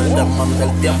hacer. Te manda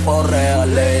el tiempo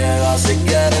real, le llega si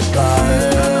quieres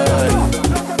caer.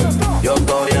 Yo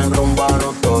estoy en rumba,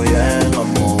 no estoy en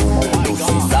amor. Tú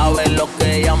sí sabes lo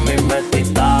que a mí me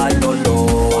quita el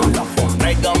dolor.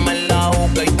 Tráigame la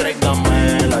juca y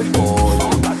tráigame el alcohol.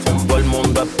 Todo el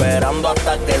mundo esperando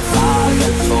hasta que salga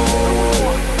el sol.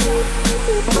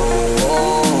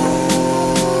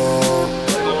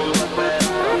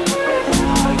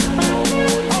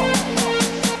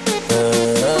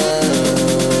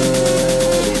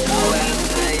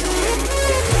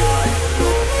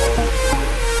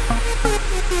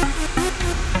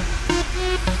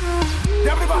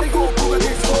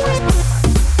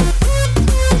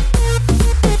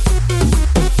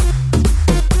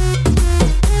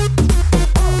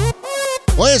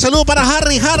 Oye, saludo para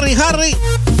Harry.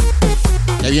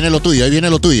 Ahí viene lo tuyo, ahí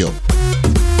viene lo tuyo.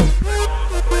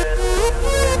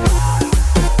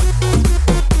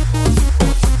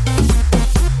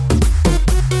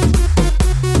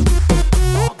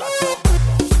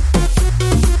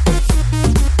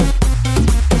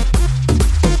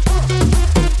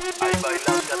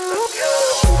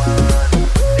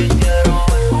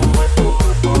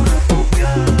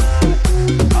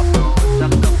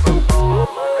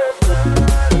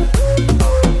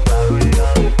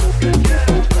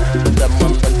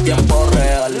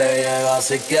 Mira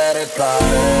si quieres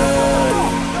caer.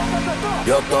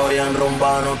 Yo estoy en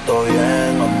rumba, no estoy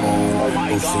en amor.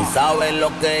 Tú sí sabes lo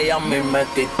que ella a mí me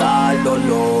quita el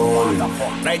dolor.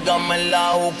 Tráigame la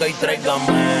juca y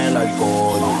tráigame el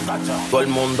alcohol. Todo el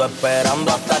mundo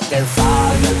esperando hasta que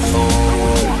salga el sol.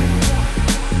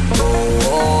 Oh,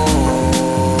 oh,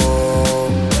 oh.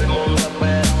 Todo el mundo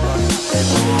esperando hasta que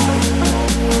salga el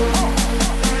sol.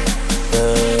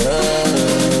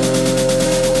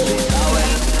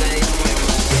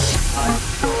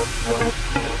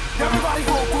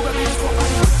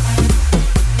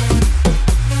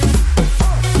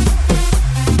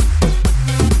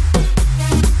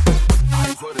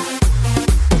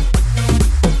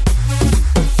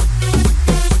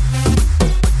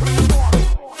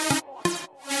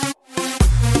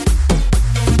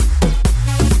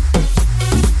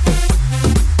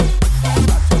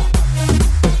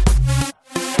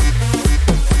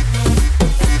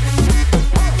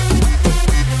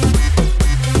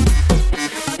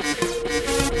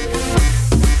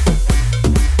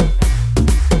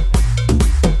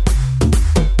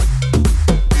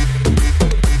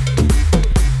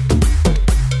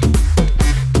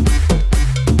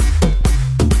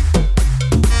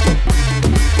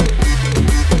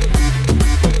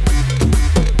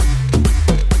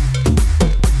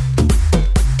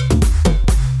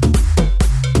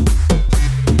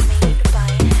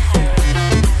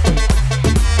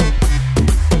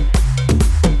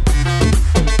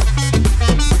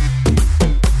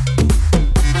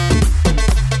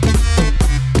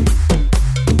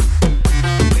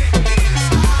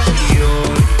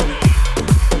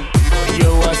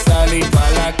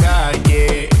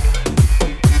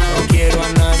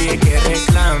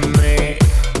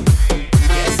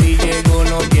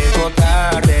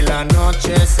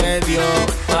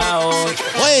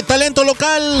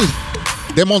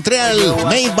 De Montreal,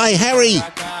 Made by Harry.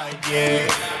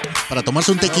 Para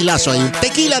tomarse un tequilazo ahí. Un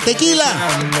tequila.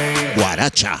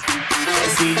 Guaracha.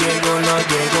 Si llego, no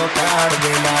llego tarde.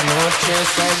 La noche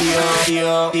se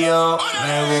dio,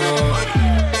 me voy.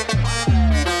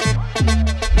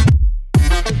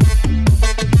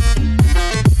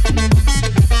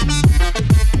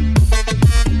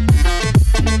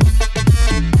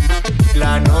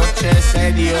 La noche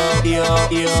se dio,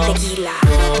 tequila.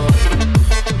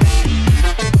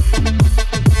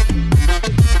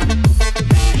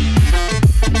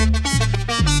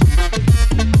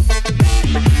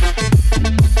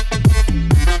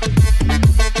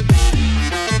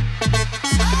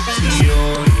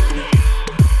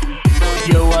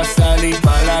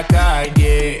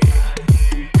 Calle,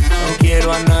 no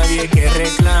quiero a nadie que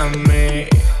reclame.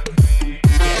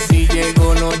 Que si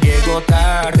llego, no llego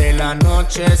tarde. La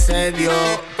noche se dio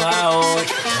pa' hoy.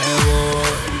 Me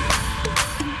voy.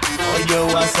 Hoy yo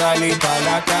voy a salir pa'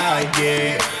 la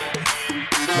calle.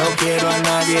 No quiero a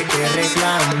nadie que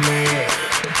reclame.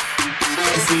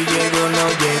 Que si llego, no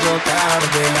llego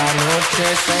tarde. La noche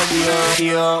se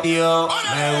dio,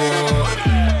 me voy.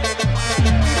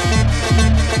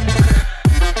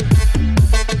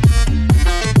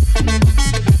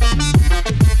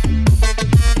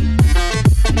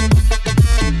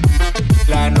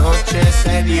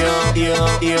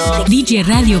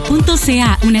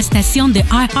 DJRadio.ca, una estación de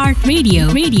iHeartRadio.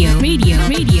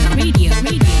 Radio.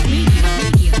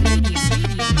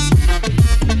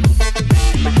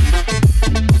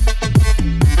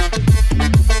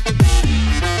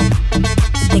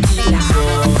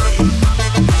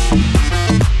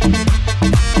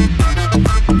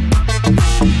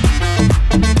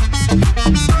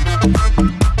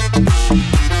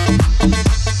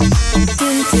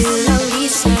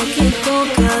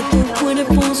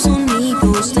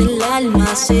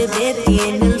 Se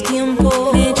detiene el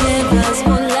tiempo, me llevas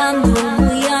volando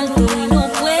muy alto.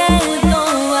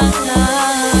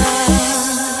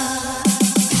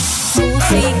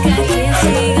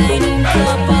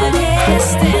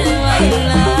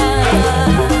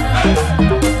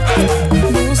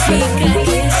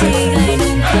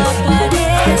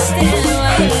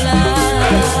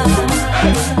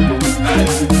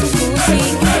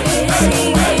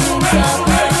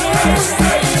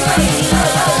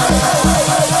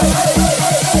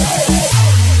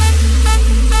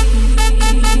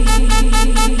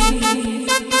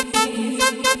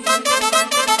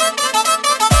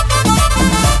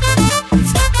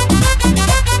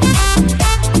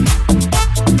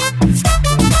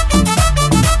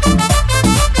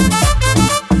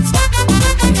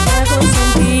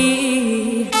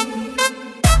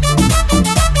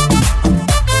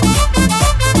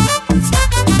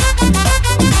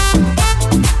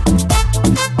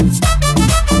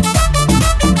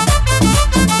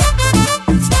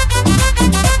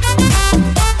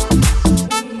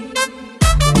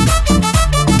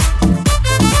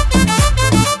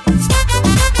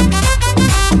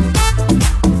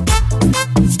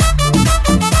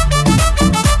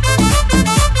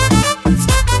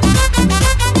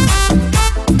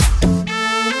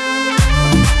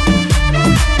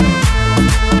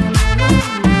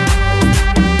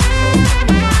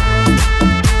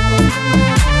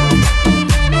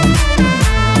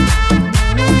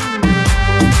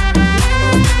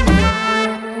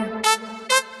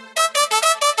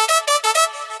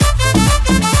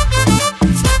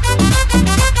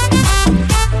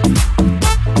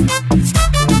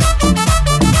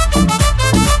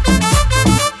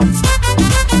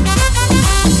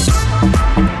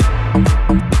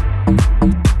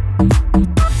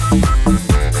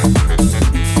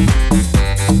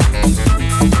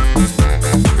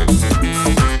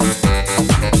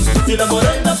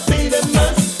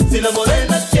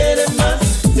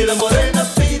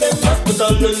 pues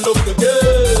dale lo que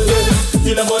quieres.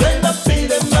 Si la morena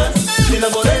pide más, si la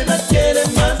morena quiere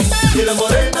más, si la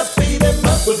morena pide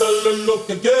más, pues dale lo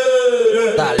que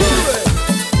quieres. Dale.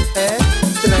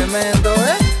 Tremendo,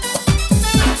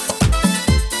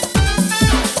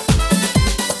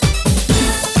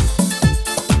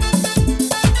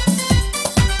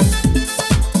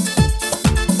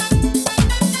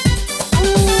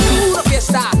 Una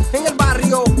fiesta en el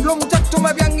barrio, los muchachos me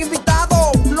habían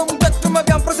invitado, los muchachos me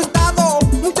habían presentado,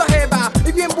 mucha jeva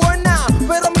y bien buena,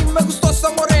 pero a mí me gustó esa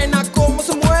morena, cómo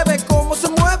se mueve, cómo se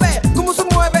mueve, cómo se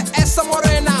mueve esa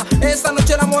morena. Esa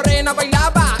noche la morena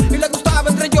bailaba y le gustaba,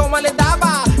 entre yo me le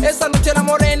daba. Esa noche la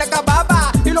morena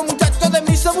acababa y los muchachos de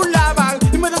mí se burlaban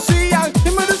y me decían, y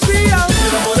me decían.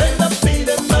 Si la morena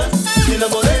pide más, si la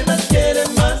morena quiere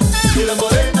más, si la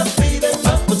morena pide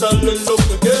más, pues dale lo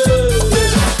que quieres.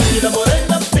 Si la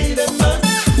morena pide más,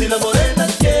 si la morena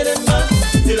quiere más,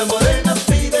 si la morena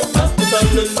pide más, pues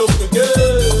dale lo que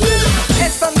quieres.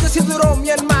 Esta noche sí duró mi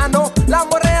hermano, la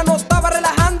morena no estaba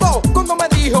relajando cuando me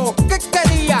dijo que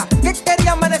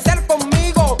quería amanecer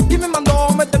conmigo y me mandó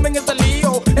a meterme en ese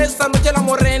lío. Esta noche la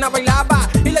morena bailaba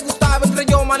y le gustaba, entre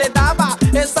yo me le daba.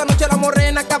 Esta noche la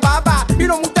morena acababa y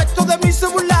los muchachos de mí se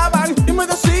burlaban y me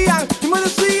decían, y me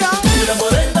decían. Si la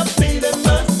morena pide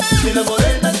más, si la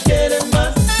morena quiere más,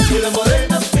 si la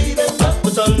morena pide más,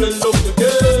 pues dale lo que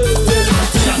quieres.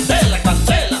 Candela,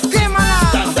 candela, quémala.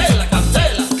 Candela,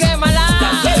 candela, quémala.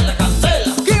 Candela,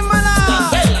 candela, quémala.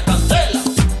 Candela, candela,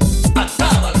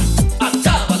 acábala,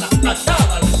 acábala,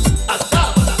 acábala,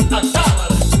 acábala,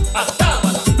 acábala,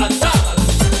 acábala, acábala,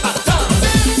 acábala.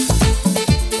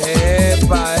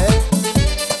 Epa,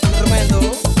 tremendo.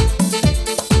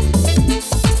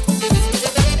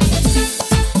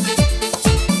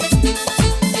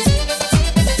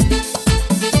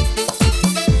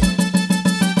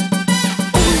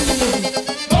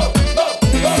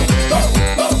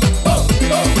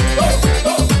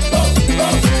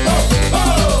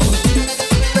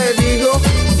 Te digo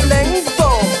lento.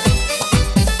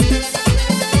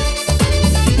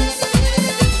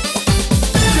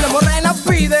 Si la morena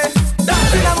pide,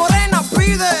 si la morena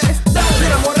pide, si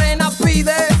la morena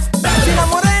pide, si la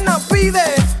morena pide.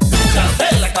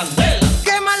 Candela, candela,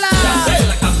 quémala.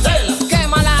 Candela, candela,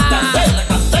 quémala. Candela,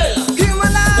 candela,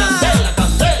 quémala. Candela,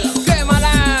 candela,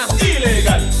 quémala.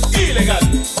 ilegal, ilegal,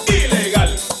 ilegal,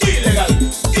 ilegal,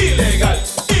 ilegal,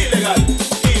 ilegal,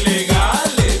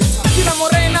 ilegales. Si la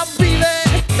morena pide,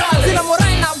 Dale. si la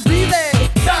morena pide,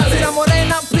 Dale. si la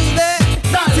morena pide,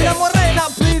 Dale. si la morena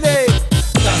pide.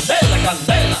 Candela,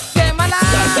 candela, Quémala.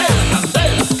 Candela,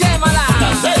 candela, Quémala.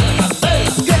 Candela,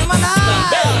 candela, Quémala.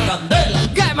 Candela, candela.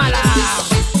 Quémala.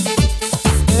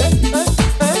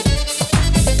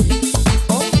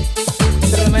 Oh,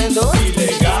 tremendo.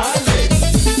 Ilegales.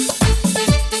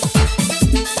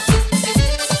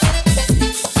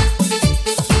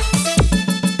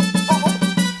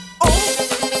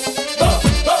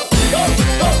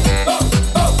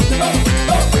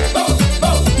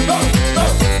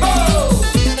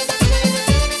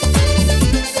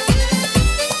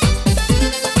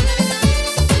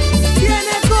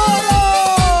 ¡Viene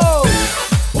coro!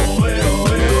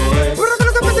 Pero que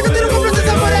lo que pasa es que tiene un completo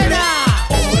esa morena.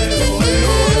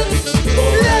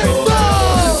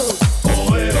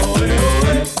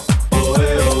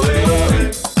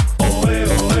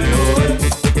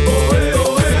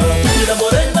 Si la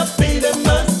morena pide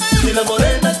más, si la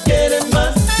morena quiere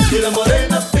más, si la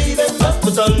morena pide más,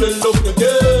 pues dale lo que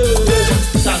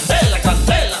quieres. Candela,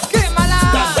 candela, Quémala.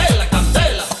 Candela,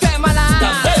 candela, Quémala.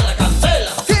 Candela,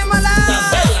 candela, Quémala.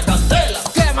 Candela, candela,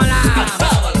 Quémala.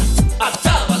 acábala,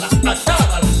 acábala,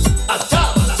 acábala,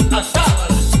 acábala,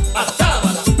 acábala,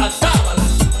 acábala, acábala,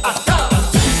 acábala.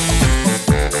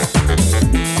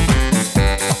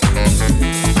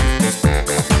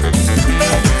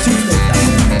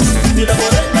 Si la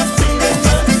morena pide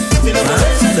más, si la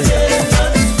morena quiere más,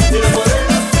 si la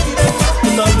morena pide más,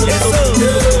 pues dale lo que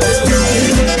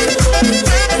quieres.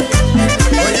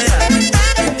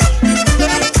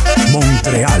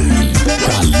 Montreal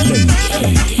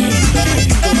caliente.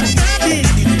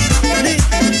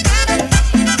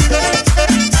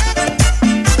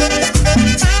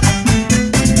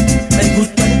 Me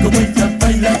gusta cómo ella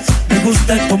baila, me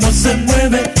gusta cómo se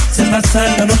mueve, se pasa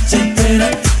la noche entera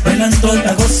bailando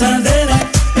la gozadera.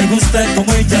 Me gusta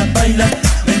cómo ella baila,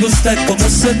 me gusta cómo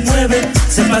se mueve,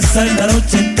 se pasa la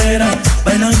noche entera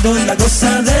bailando la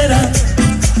gozadera.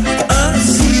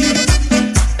 Así,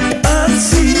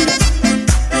 así,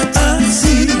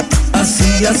 así,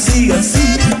 así, así,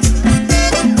 así.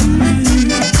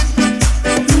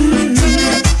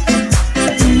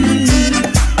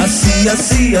 Así,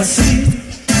 así, así.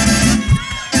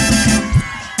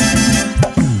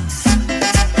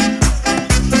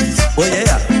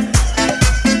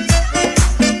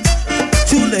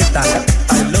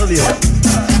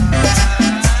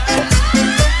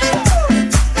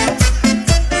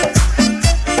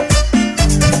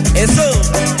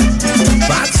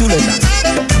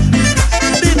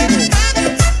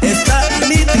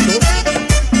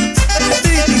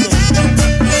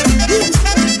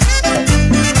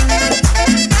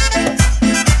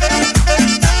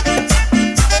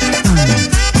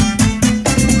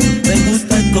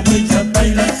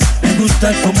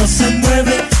 gusta cómo se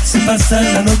mueve, se pasa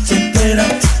la noche entera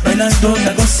bailando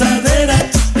la gozadera.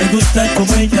 Me gusta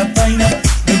cómo ella baila,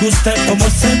 me gusta cómo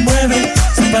se mueve,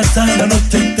 se pasa la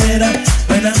noche entera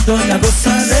bailando la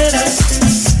gozadera.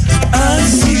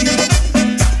 Así,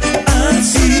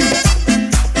 así,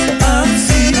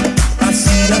 así,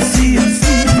 así, así,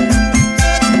 así.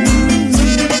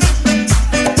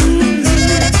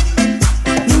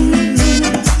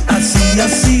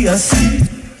 Así,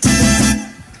 así.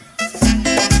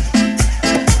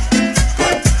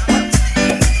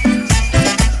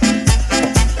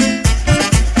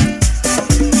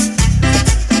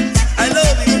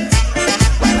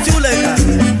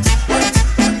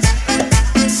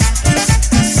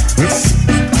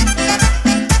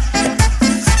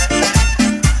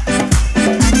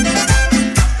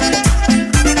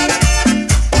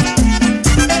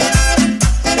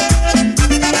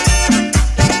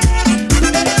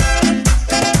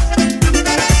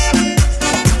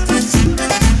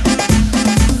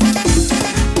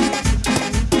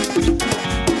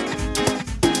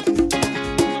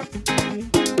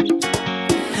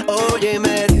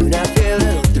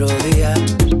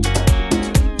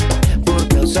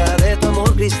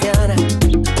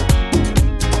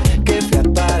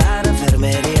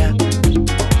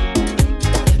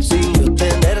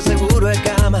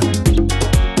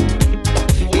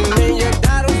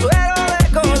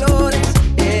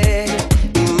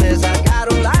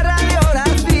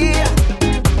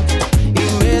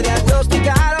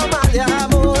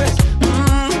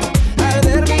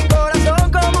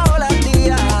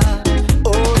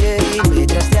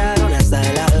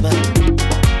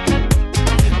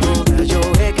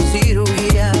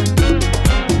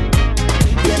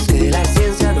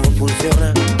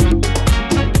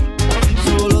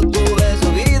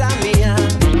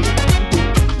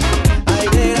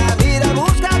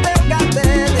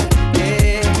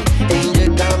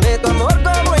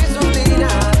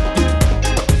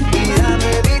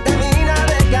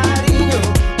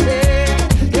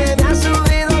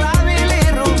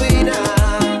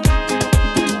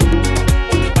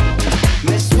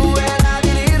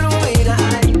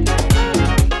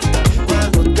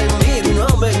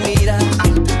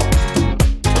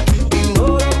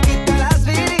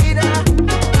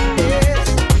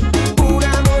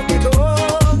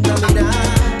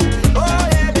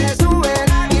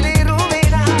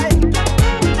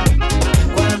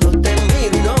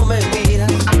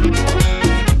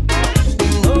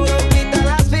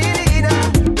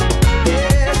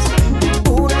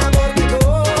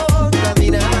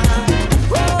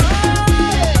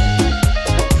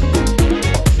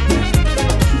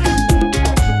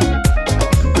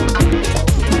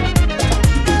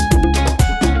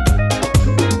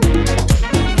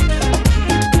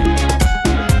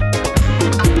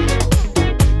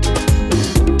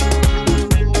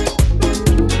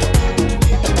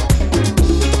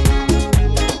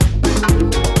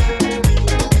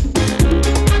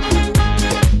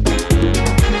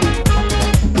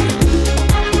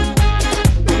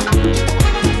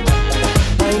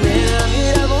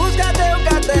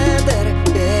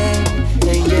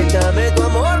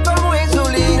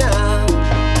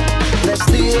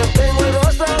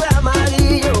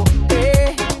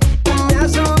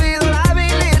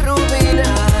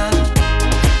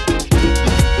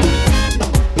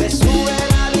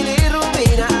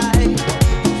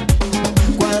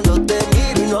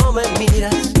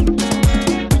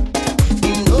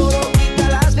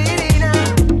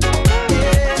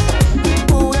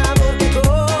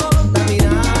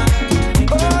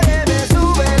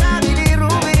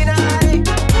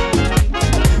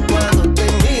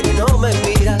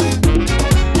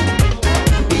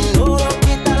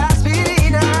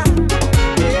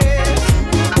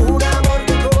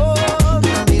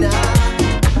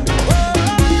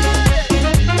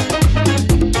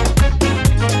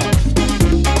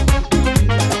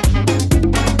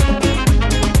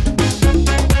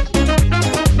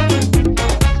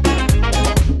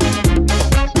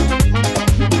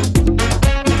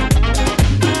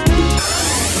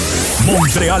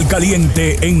 Montreal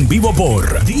Caliente en vivo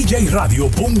por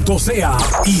djradio.ca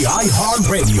y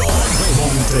iHeartRadio.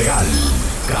 Montreal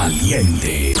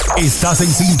Caliente. Estás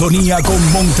en sintonía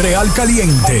con Montreal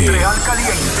Caliente. Montreal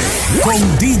Caliente.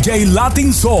 Con DJ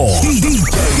Latin Soul.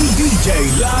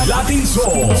 DJ Latin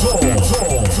Soul.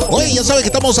 Oye, ya sabes que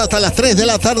estamos hasta las 3 de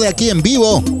la tarde aquí en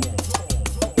vivo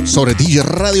sobre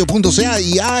djradio.ca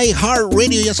y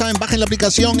iHeartRadio. Ya saben, bajen la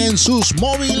aplicación en sus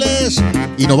móviles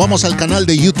y nos vamos al canal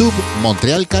de YouTube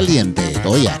Montreal Caliente.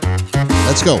 Oye,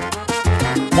 let's go.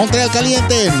 Montreal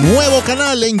Caliente, nuevo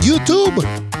canal en YouTube.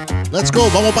 Let's go,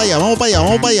 vamos para allá, vamos para allá,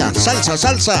 vamos para allá. Salsa,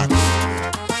 salsa.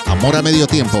 Amor a medio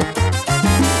tiempo.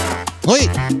 Oye,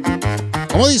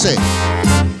 ¿cómo dice?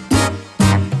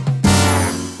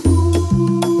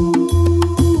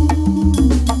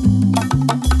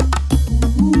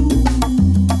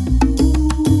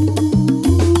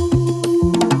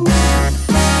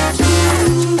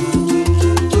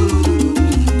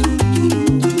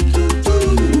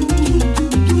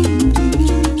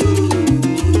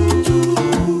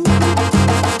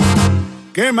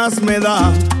 ¿Qué más me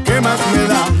da? ¿Qué más me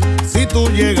da? Si tú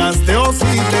llegaste o si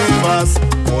te vas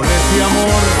con ese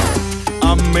amor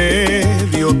a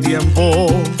medio tiempo.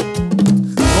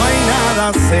 No hay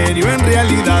nada serio en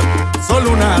realidad,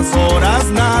 solo unas horas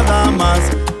nada más.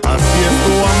 Así es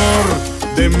tu amor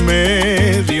de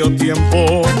medio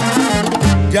tiempo.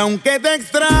 Y aunque te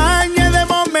extrañe de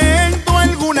momento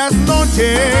algunas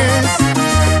noches,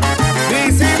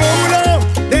 disimulo,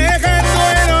 deja en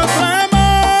otro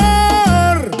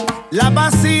amor la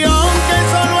pasión que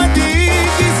solo a ti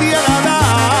quisiera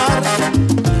dar.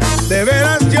 De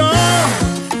veras yo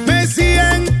me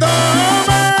siento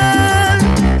mal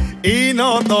y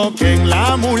noto que en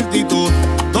la multitud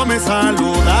no me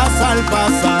saludas al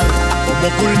pasar, como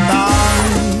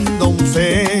ocultando un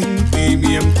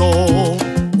sentimiento.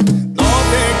 No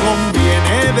te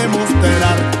conviene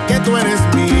demostrar que tú eres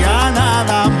mía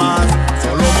nada más,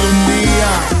 solo de un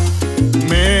día,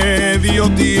 medio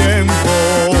tiempo.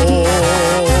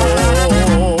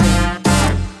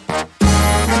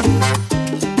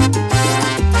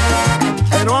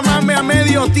 Pero amame a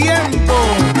medio tiempo.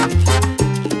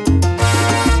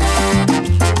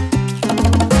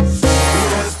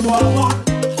 Es tu amor,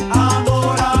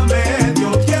 amor a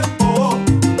medio tiempo.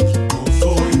 No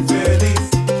soy feliz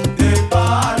de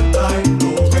falta y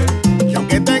no. Y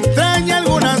aunque te extrañe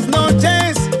algunas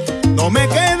noches, no me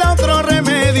queda otro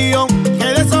remedio que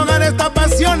deshogar esta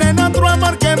pasión en otro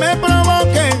amor que me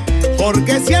provoque,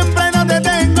 porque siempre no te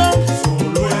tengo.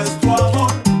 Solo es tu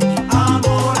amor,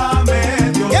 amor a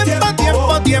medio tiempo.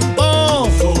 Tiempo, tiempo.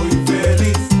 Soy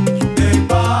feliz de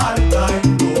falta y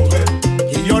no ver.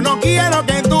 Y yo no quiero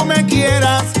que tú me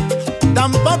quieras,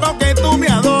 tampoco que tú me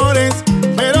adores,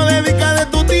 pero dedica de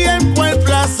tu tiempo el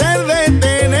placer de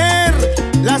tener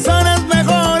las horas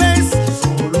mejores.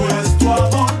 Solo es tu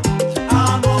amor,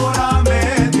 amor a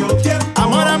medio tiempo.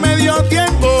 Amor a medio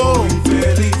tiempo. Soy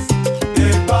feliz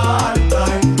de falta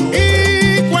y no ver.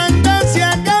 Y cuando se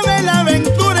acabe la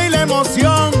aventura y la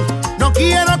emoción, no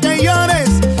quiero que llores,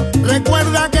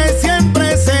 recuerda que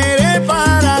siempre seré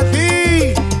para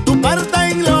ti tu parte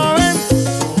en lo ven.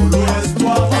 Solo es tu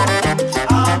amor,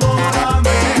 amor a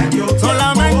medio tiempo.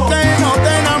 Solamente no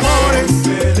te enamores.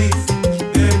 Feliz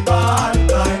de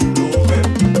falta y no ver.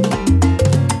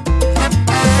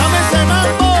 Dame ese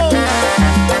mambo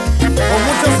con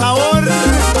mucho sabor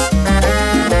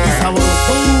y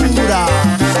sabrosura.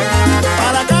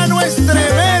 Para acá nuestra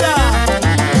Vera,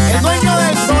 el dueño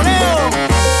del soneo,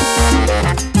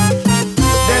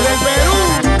 desde el Perú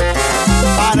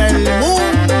para el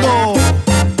mundo.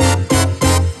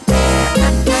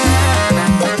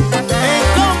 En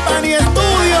Company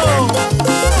Studio.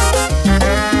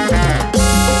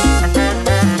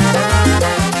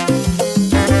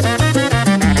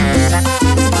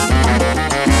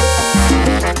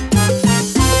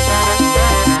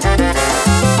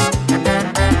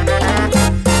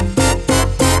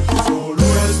 Solo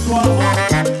es tu amor,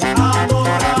 amor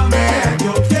a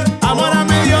medio tiempo. Amor a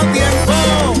medio tiempo.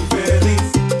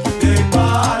 Feliz de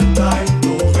falta y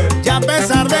no ver. Y a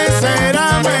pesar de ser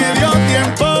a medio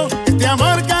tiempo, este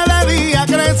amor cada día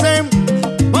crece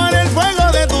por el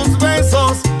fuego de tus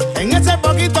besos. En ese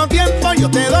poquito tiempo yo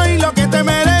te doy lo que te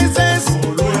mereces.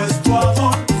 Solo es tu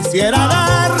amor, Quisiera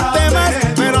darte más,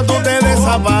 pero tú te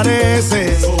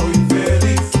desapareces. soy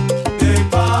feliz de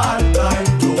falta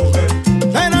y no ver.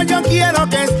 Pero yo quiero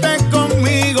que estés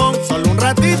conmigo, solo un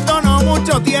ratito, no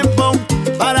mucho tiempo,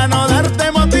 para no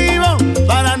darte motivo,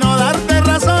 para no darte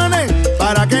razones,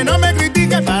 para que no me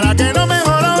critiques, para que no me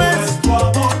jorobes. Es tu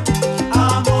amor,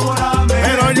 amor a medio.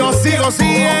 Pero yo sigo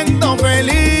siendo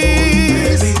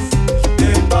feliz,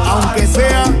 De falta. aunque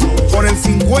sea por el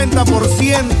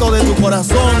 50% de tu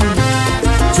corazón.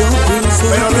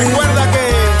 Pero recuerda que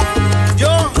yo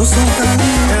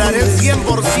te daré el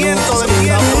 100% de mi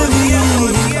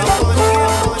amor.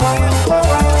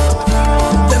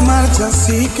 Te marchas,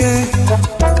 así que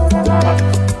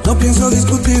no pienso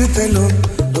discutírtelo,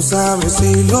 lo sabes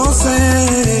y lo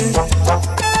sé.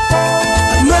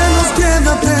 Al menos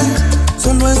quédate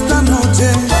solo esta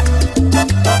noche.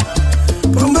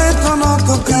 Prometo no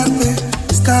tocarte,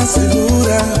 ¿estás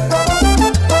segura?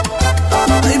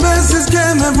 Hay veces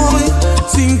que me voy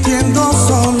sintiendo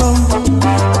solo,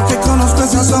 que conozco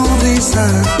gusta esa sonrisa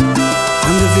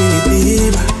tan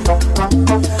definitiva,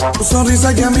 tu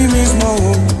sonrisa que a mí mismo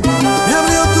me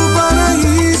abrió tu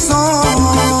paraíso.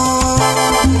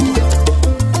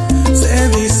 Se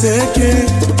dice que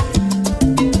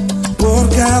por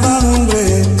cada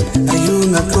hombre hay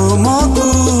una como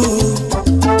tú,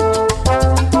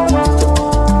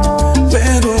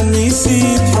 pero mi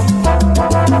sitio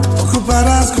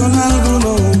ocuparás con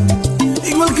alguno,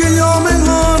 igual que yo,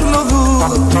 mejor lo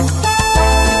dudo.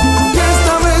 Que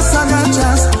esta vez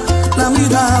agachas la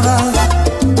mirada,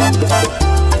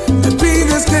 me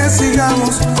pides que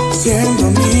sigamos siendo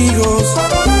amigos,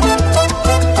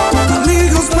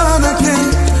 amigos para que,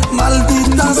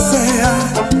 maldita sea,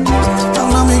 a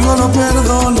un amigo lo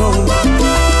perdono,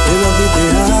 pero a ti te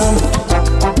amo.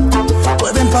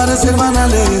 Pueden parecer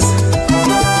banales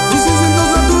mis instintos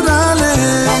naturales,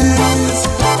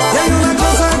 y hay una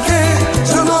cosa que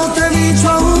yo no te he dicho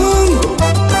aún,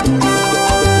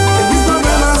 que mis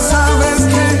problemas sabes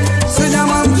que se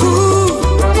llaman tú.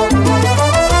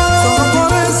 Solo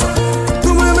por eso tú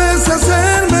me ves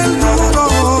hacerme el duro,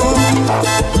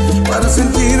 para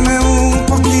sentirme un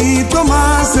poquito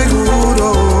más seguro.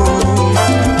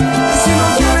 Y si no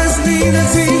quieres ni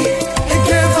decir en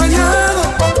qué he fallado,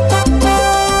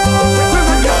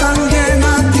 recuerda que también a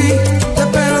ti te he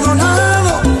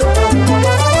perdonado.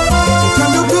 En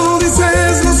cambio tú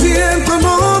dices lo siento,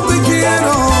 no te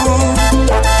quiero,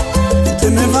 y te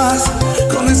me vas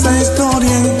con esa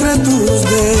historia entre tus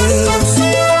dedos.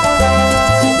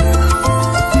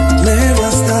 Me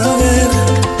basta ver,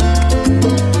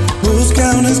 busca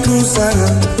una excusa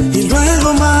y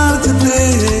luego márchate,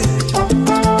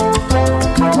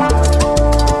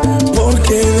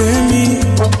 porque de mí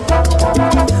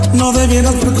no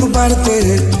debieras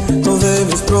preocuparte, no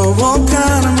debes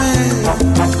provocarme.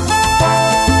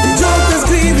 Y yo te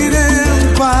escribiré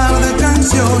un par de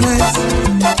canciones,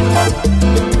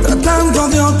 tratando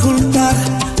de ocultar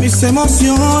mis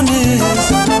emociones,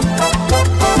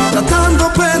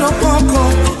 tratando pero poco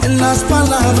en las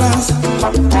palabras.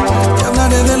 Te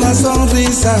hablaré de la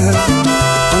sonrisa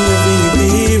tan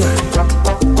definitiva,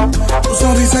 tu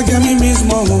sonrisa que a mí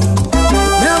mismo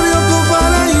me abrió tu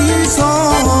paraíso.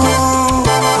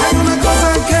 Hay una cosa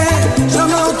que yo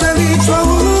no te he dicho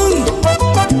aún,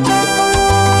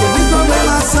 que mis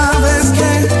problemas sabes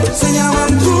que se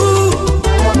llaman tú.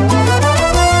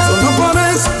 Solo por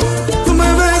eso tú me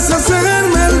ves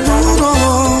hacerme el duro,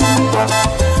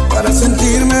 para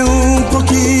sentirme un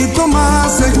poquito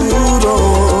más seguro.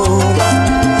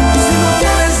 Si no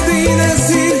quieres ni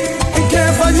decir en qué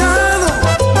he fallado,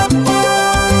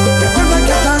 recuerda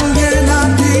que también a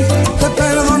ti te he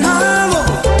perdonado.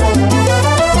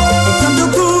 En cambio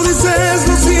tú dices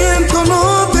lo siento, no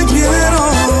te quiero,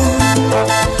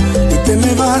 y te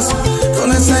me vas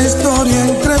con esa historia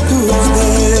entre tus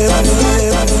dedos.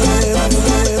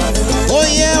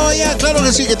 Oye, claro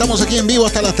que sí, que estamos aquí en vivo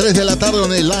hasta las 3 de la tarde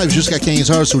en el live jusqu'à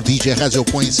 15h sur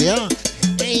djradio.ca,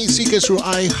 ainsi que sur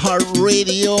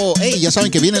iHeartRadio. Hey, ya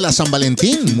saben que viene la San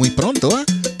Valentín muy pronto, ¿eh?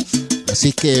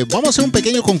 Así que vamos a hacer un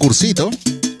pequeño concursito.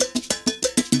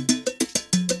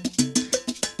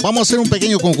 Vamos a hacer un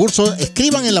pequeño concurso.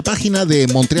 Escriban en la página de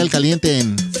Montreal Caliente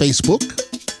en Facebook,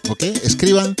 ¿ok?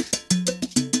 Escriban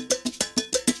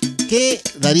qué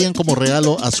darían como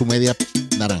regalo a su media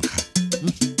naranja.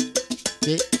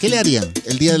 ¿Qué le harían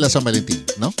el día de la San Valentín,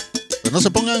 no? Pues no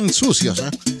se pongan sucios, ¿eh?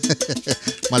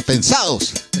 Mal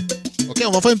pensados. Ok,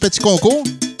 on va faire un petit concours.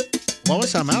 On va voir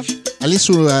si ça marche. Allez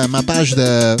sur ma page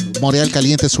de Montréal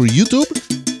Caliente sur YouTube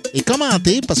et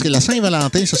commentez, parce que la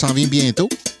Saint-Valentin, ça s'en vient bientôt.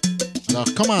 Alors,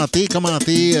 commentez.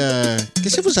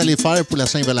 Qu'est-ce que vous allez faire pour la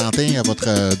Saint-Valentin à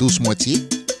votre douce moitié?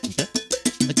 Okay?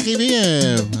 Écrivez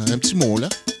un petit mot, là.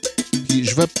 Puis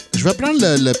je vais prendre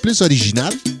le plus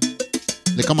original.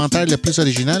 Les commentaires le plus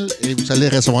original et vous allez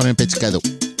recevoir un petit cadeau.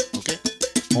 OK?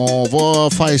 On va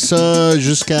faire ça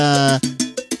jusqu'au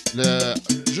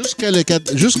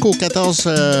 14...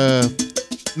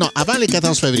 non, avant le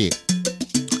 14 février.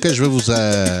 OK, je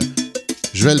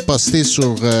vais le poster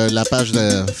sur la page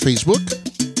de Facebook.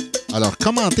 Alors,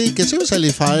 commentez. Qu'est-ce que vous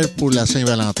allez faire pour la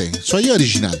Saint-Valentin? Soyez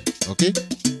original. OK?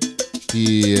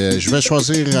 Puis, je vais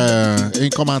choisir un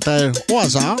commentaire au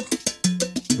hasard.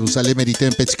 Vous allez mériter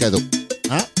un petit cadeau.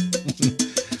 Ah.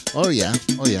 Oh yeah.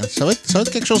 Ça va être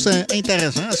quelque chose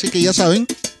d'intéressant. Así que ya saben,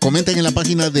 comenten en la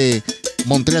página de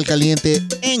Montreal Caliente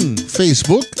en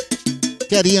Facebook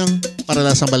qué harían para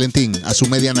la San Valentín a su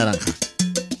media naranja.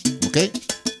 ¿Ok?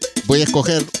 Voy a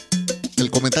escoger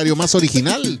el comentario más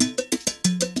original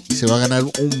y se va a ganar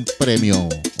un premio.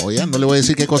 Oye, no le voy a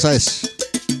decir qué cosa es.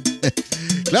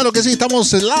 Claro que sí,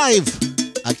 estamos live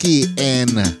aquí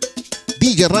en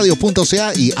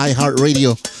djradio.ca y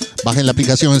iHeartRadio. Bajen la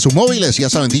aplicación en sus móviles. Ya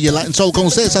saben, DJ Latin Soul con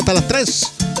ustedes hasta las 3.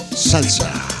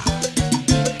 Salsa.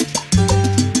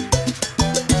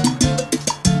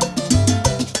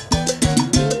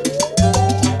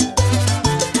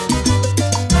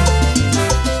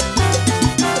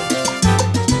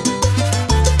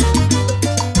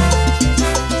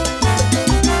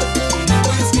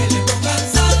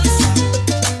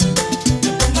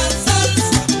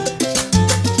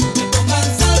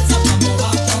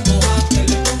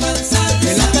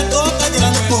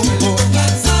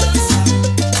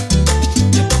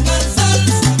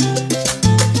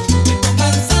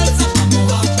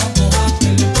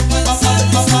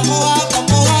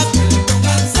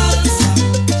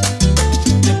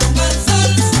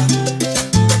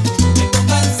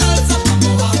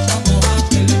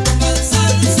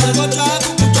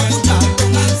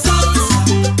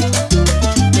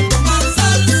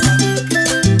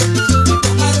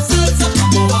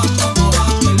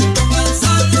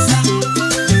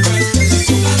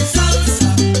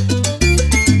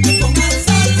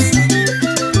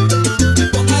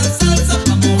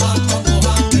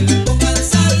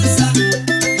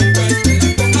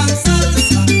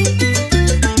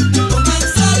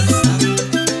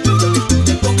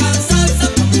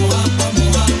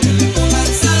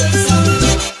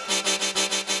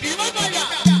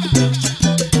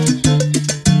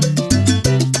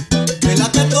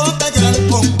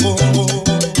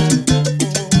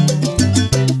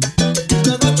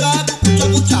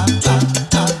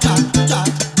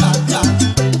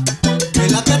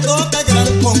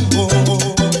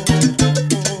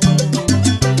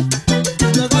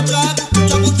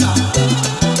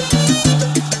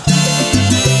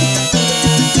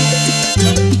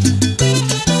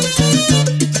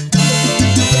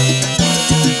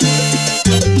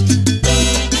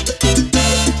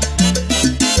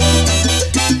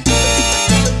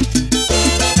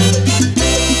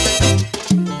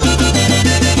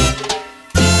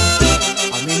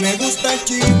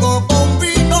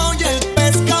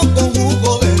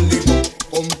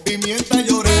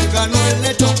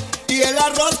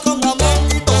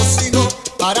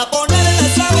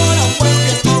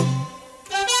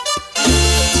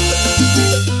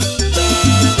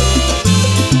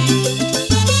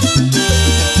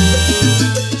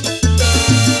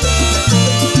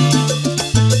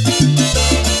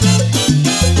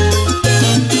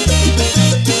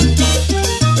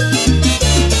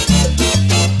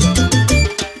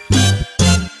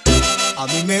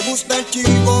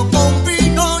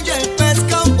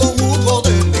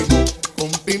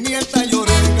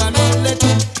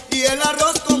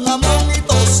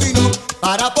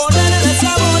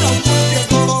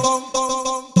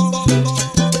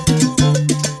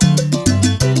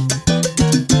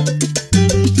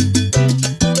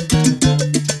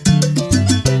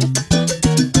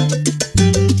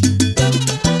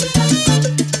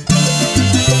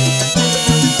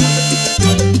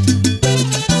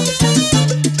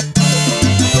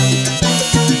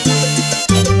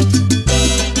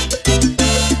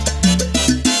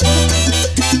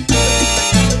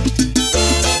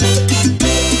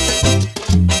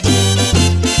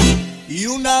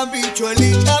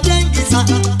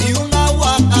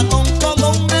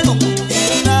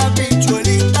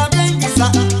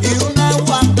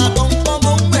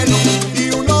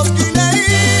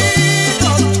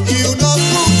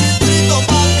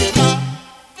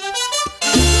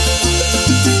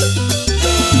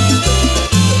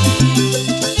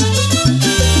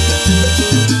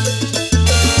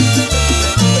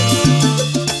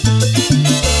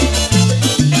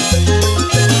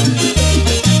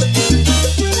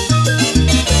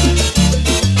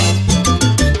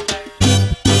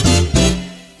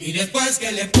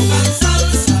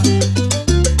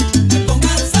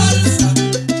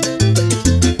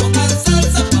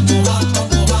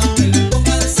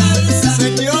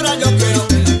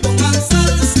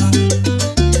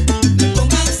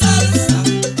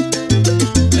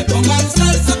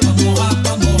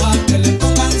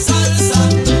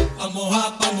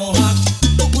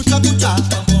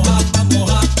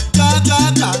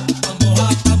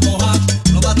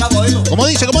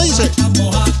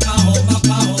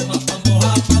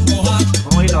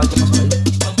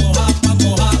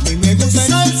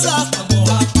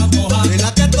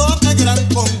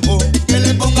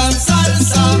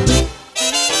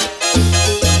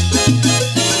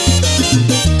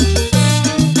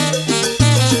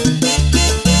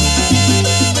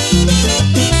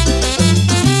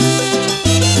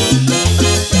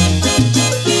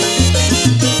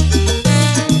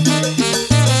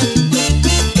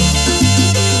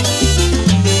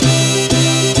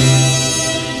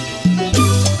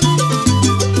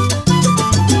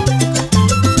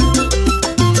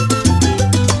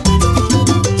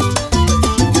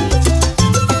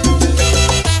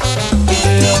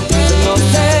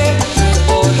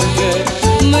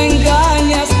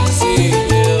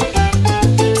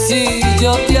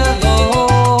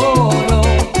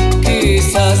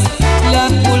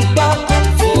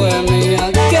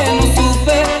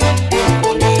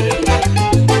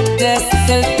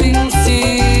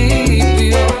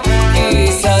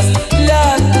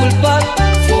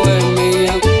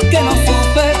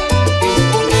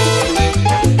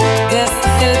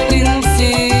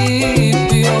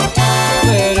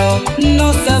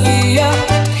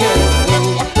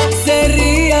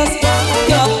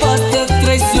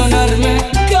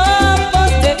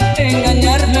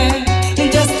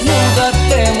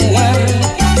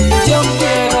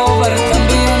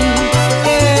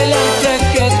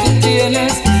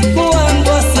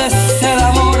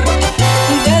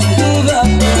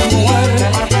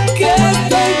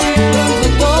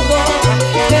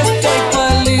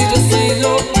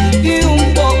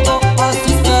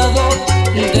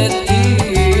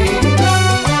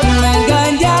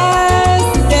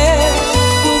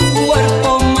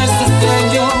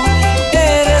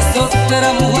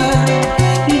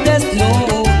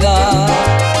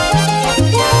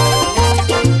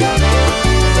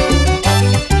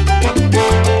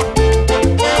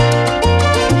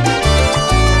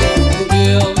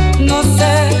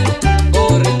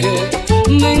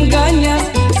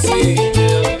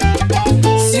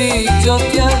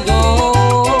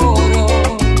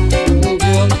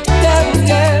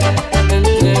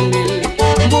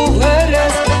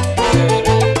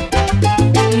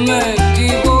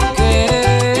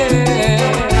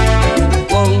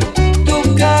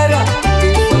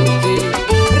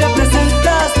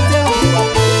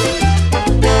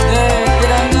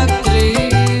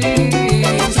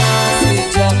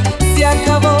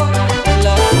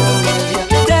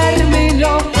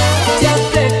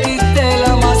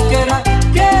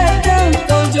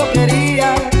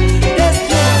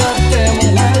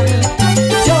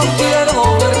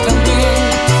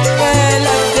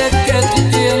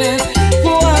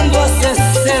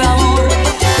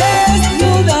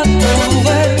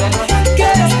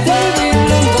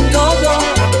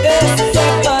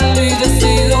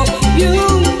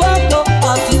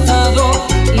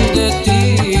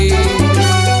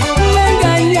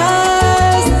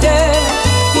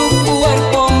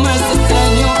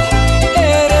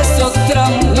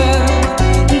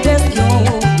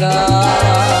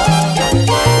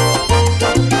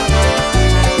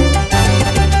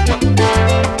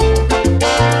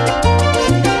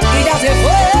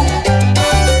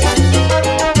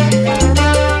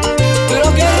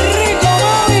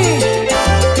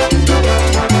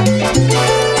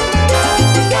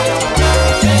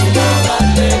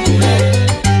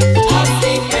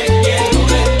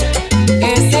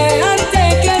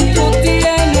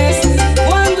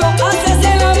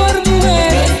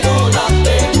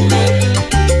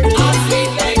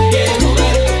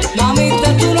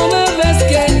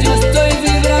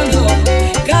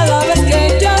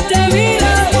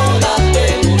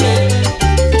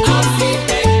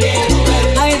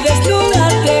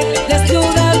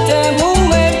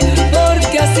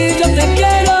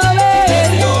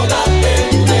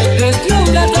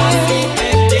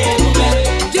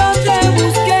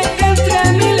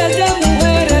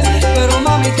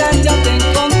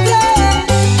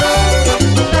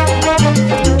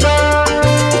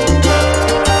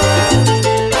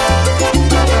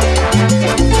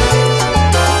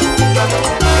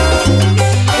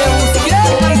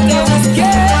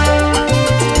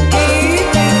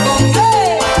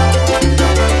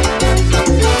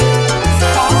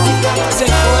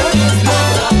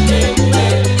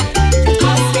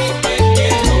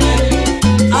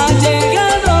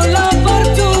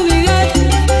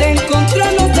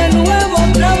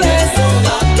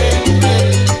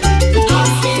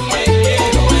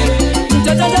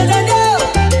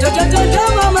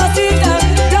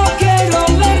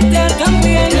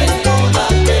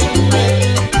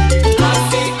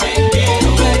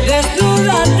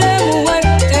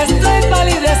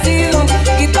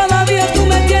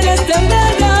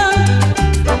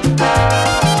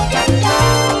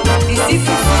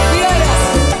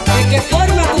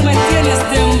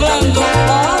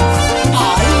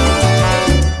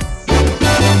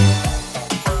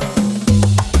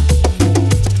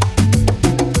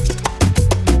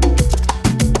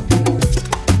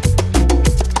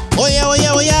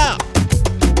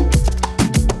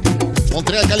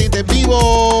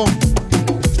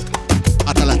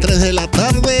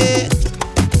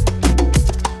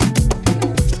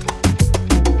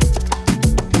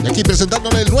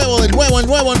 presentándole el nuevo.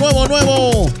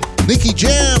 Nicky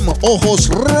Jam, Ojos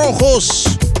Rojos.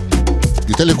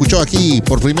 Y usted lo escuchó aquí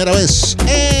por primera vez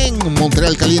en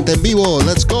Montreal Caliente en vivo.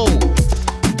 Let's go.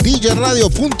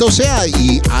 DJRadio.ca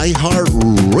y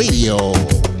iHeartRadio.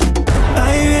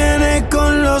 Ahí viene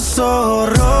con los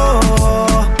ojos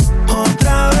rojos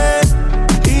otra vez.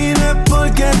 Y no es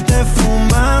porque esté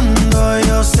fumando,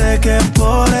 yo sé que es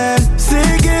por él. Sé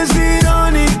que es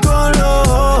irónico, lo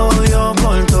odio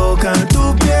por tocar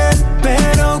tu piel,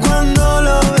 pero cuando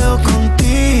lo veo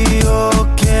contigo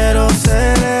quiero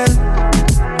ser él.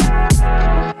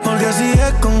 Porque si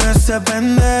es con ese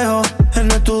pendejo, él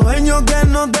no es tu dueño, que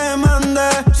no te mande.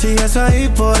 Sigues ahí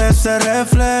por ese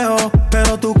reflejo,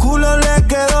 pero tu culo le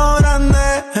quedó grande.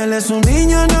 Él es un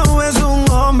niño, no es un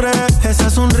hombre. Esa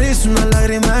sonrisa una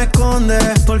lágrima esconde.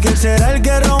 Porque él será el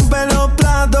que rompe los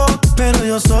platos, pero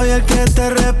yo soy el que te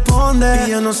responde.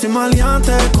 Y yo no soy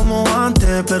maleante como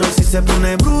antes, pero si se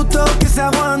pone bruto que se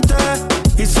aguante.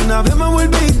 Y si una vez me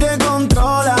vuelve y te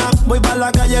controla, voy pa'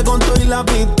 la calle con tú y la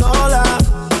pistola.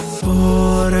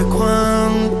 ¿Por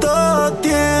cuánto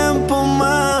tiempo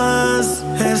más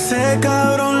ese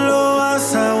cabrón lo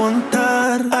vas a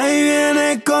aguantar? Ahí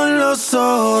viene con los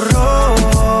ojos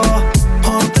rojos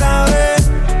otra vez.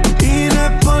 Y no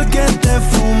es porque esté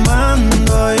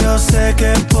fumando, yo sé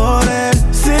que es por él.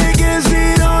 Sé que es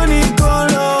irónico,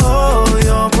 lo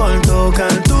odio por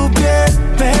tocar tu piel,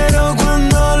 pero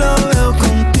cuando lo veo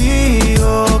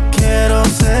contigo quiero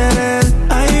ser él.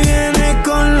 Ahí viene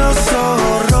con los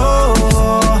ojos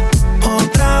rojos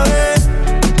otra vez.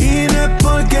 Y no es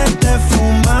porque esté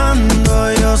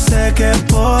fumando, yo sé que es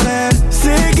por él.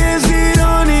 Sé que es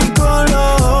irónico,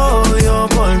 lo odio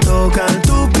por tocar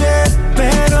tu piel,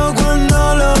 pero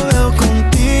cuando lo veo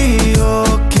contigo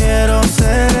quiero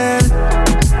ser él.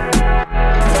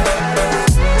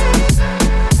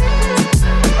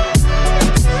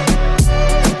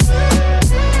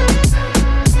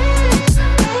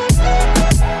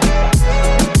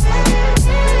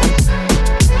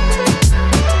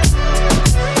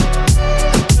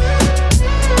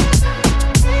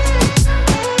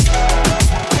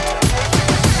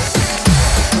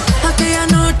 Aquella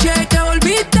noche que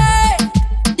volviste,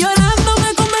 llorando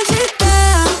me convenciste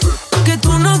que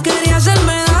tú no querías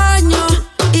hacerme daño.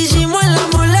 Hicimos el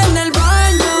amor en el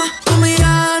baño. Tu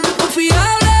mirada no es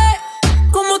confiable,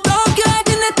 como Tokio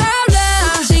es inestable.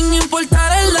 Sin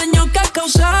importar el daño que has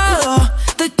causado,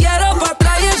 te quiero pa'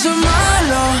 atrás y eso es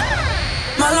malo.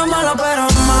 Malo, malo, pero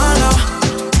malo.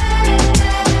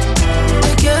 Te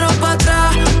quiero pa'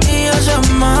 atrás y eso es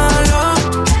malo.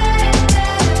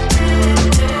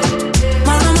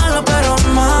 Malo, malo, pero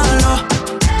malo.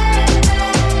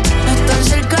 Estar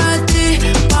cerca de ti,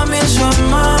 pa' mí eso es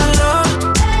malo.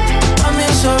 Pa' mí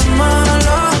eso es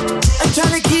malo. I'm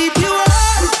tryna keep you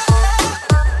up.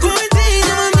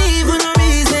 Quarantine with me for no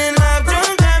reason. Love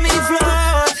don't got me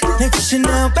flawed. Like a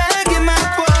Chanel bag in my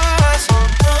purse.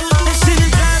 I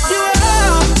shouldn't drop you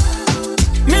off.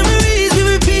 Memories we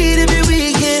repeat every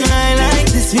weekend. I like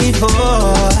this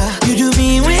before. You do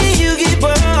me when you get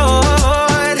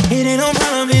bored. It ain't no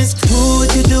problem, it's cool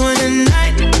what you're doing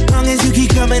tonight. Long as you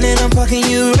keep coming and I'm fucking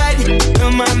you right.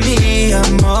 Don't mind me,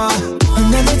 I'm more.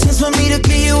 Another chance for me to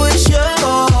give you a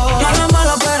show. Malo,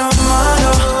 malo, pero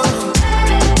malo.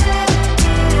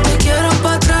 Te quiero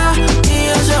pa' atrás y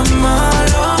eso es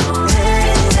malo.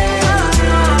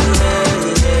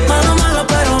 Malo, malo,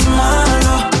 pero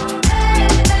malo.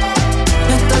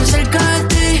 Estar cerca de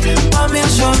ti, pa' mí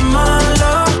eso es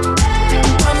malo.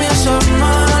 Pa' mí eso es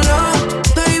malo.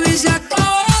 Baby, se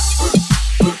acabó.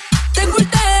 Tengo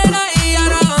entera y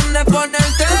ahora dónde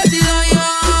ponerte decido yo.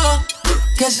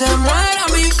 Que se muera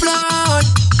mi flor.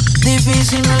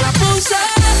 Difícil me la puse.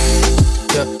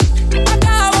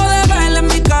 Acabo de verle en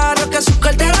mi carro que su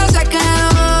cartera se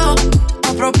quedó.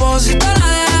 A propósito la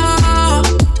dejó.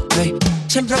 Hey,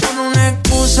 siempre con una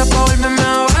excusa pa' volverme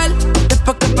a ver.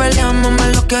 Después que peleamos me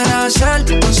lo quiere hacer.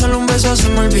 Con solo un beso se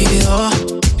me olvidó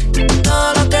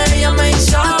todo lo que ella me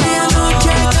hizo. Aquella noche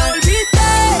que volviste,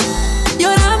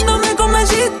 llorando me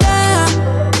convenciste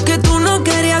que tú no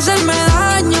querías hacerme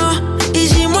daño.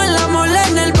 Hicimos el amor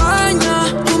en el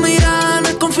baño. Tu mirada no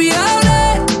es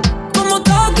confiable, como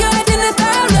Tokio es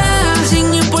inestable.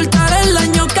 Sin importar el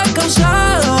daño que has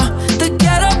causado, te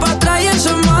quiero pa' atrás y eso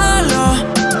es malo.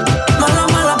 Malo,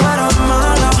 malo, pero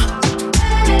malo.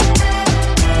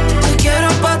 Te quiero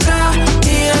pa' atrás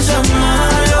y eso es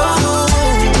malo.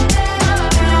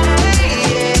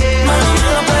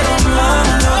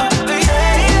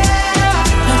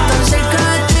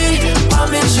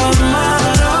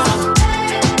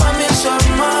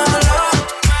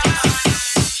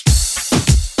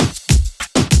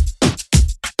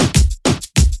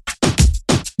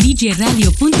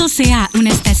 DJRadio.ca,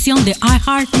 una estación de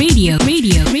iHeartRadio.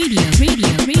 Radio.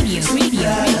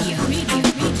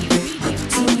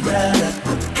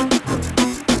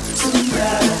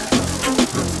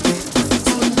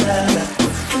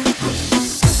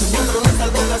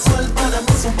 Casual, para mí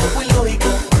es un poco ilógico.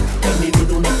 En mi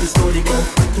vida un acto histórico.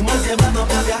 Tú me has llevado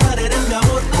a viajar, eres mi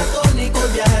amor platónico.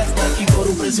 Viajas hasta aquí por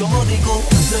un precio módico.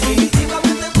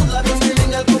 Definitivamente tus labios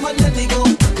tienen algo magnético.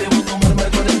 Debo tomarme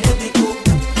algo energético.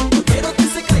 No quiero que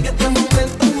se caiga este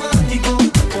momento mágico.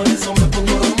 Por eso me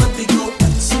pongo romántico.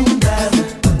 Sundar,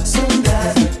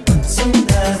 sundar,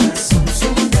 sundar,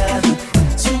 sundar,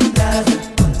 sundar,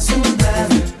 sundar,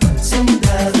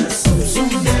 sundar,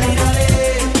 sundar.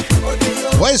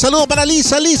 Buen saludo para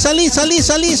Lisa.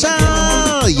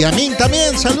 Y a mí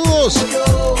también, saludos.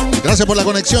 Gracias por la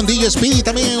conexión. DJ Speedy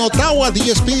también en Ottawa.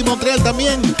 DJ Speedy Montreal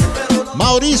también.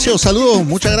 Mauricio, saludos.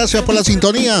 Muchas gracias por la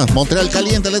sintonía. Montreal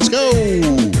Caliente, let's go.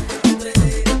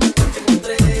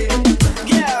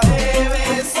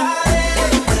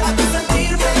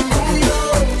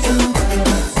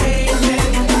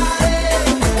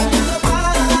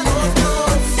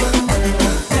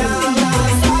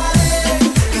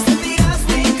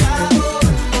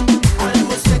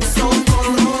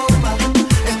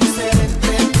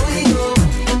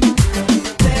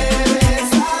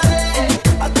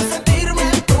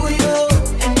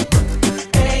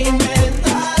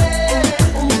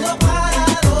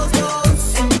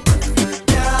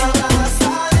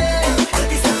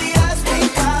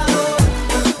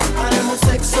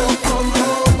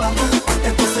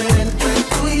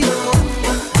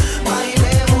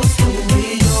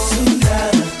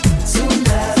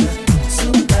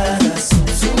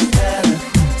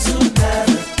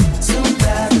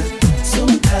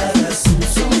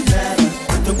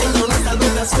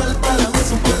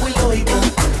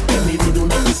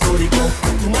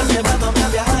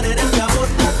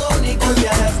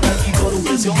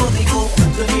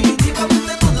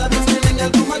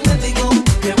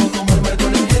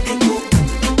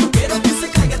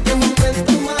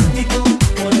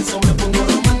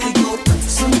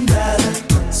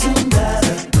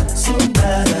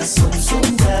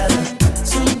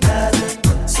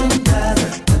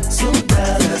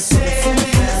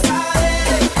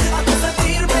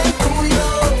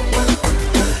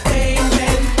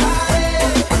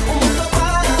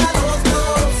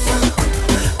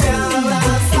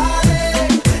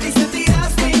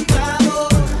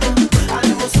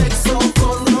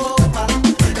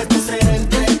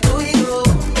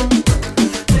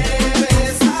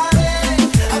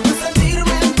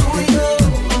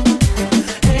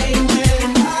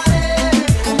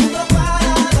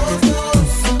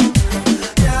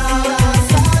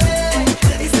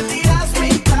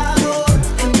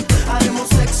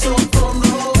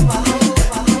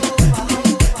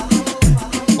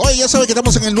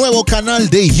 Estamos en el nuevo canal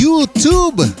de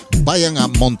YouTube. Vayan a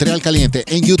Montreal Caliente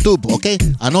en YouTube, ¿ok?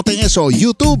 Anoten eso,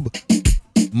 YouTube,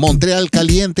 Montreal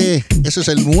Caliente. Ese es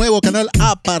el nuevo canal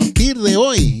a partir de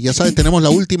hoy. Ya sabes, tenemos la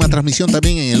última transmisión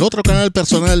también en el otro canal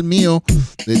personal mío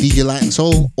de DJ Latin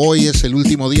Soul. Hoy es el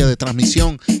último día de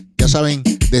transmisión. Ya saben,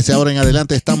 desde ahora en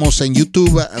adelante estamos en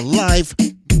YouTube Live,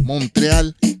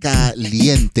 Montreal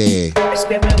Caliente. Es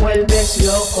que me vuelves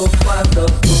loco cuando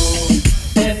tú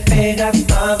te pegas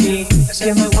a mí. Es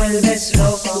que me vuelves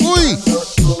loco. Uy,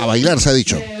 a bailar se ha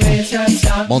dicho.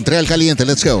 Montreal Caliente,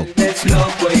 let's go. Es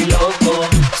loco y loco.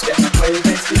 Es que me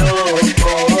vuelves loco.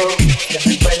 Es que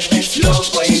me vuelves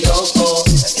loco y loco.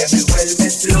 Es que me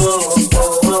vuelves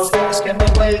loco. Es que me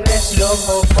vuelves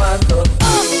loco cuando tú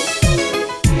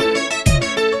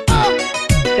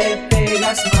te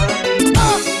pegas mami.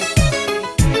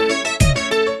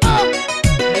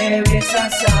 Me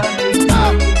besas a mí.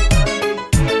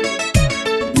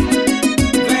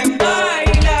 Ven,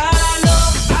 bailalo.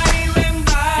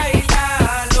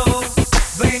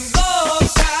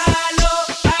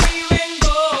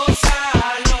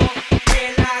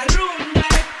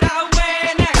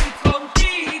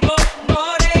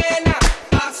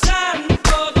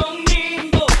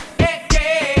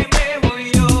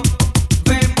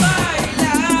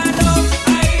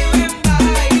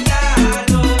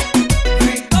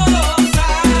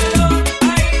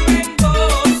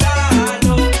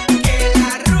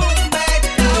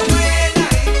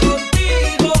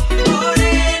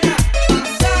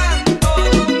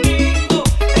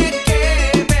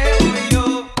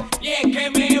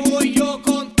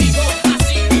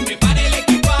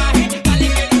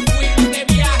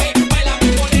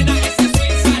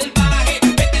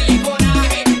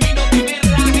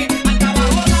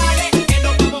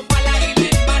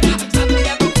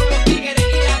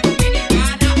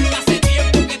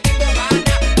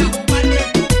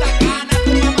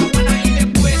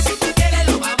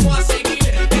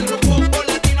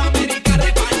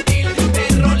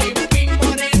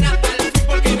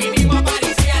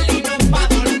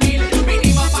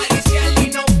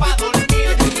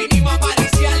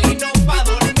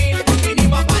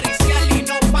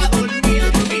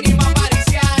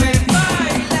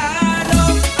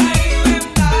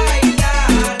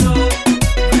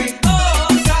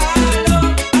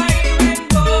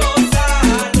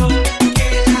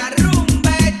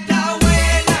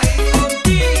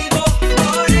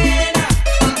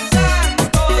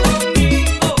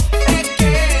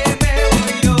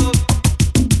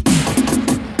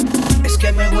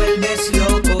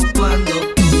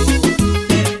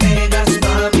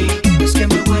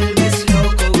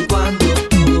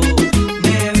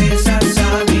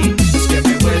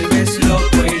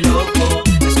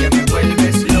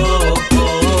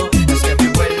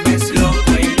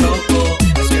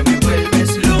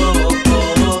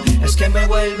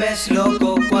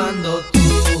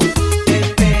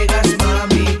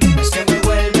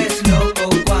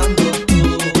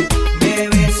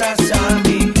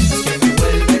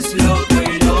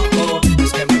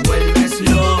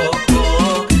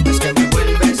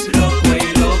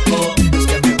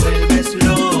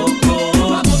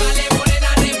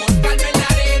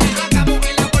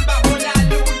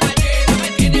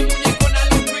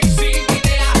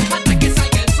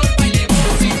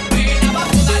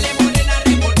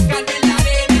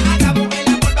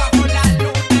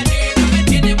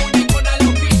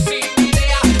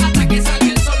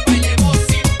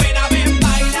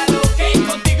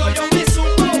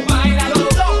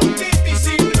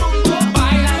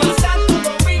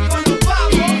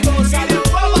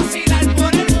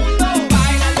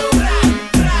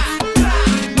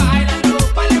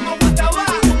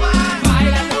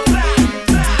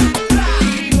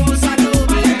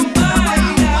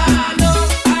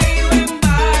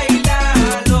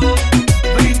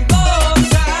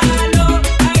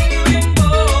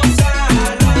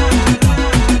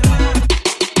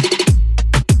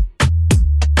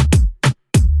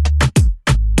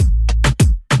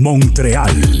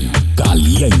 Montreal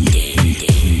caliente.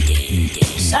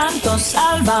 Santo,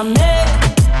 sálvame,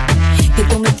 que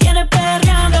tú me tienes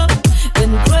perreando.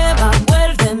 Ven, prueba,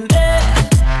 muérdeme,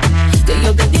 que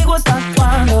yo te digo hasta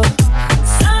cuándo.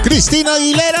 Cristina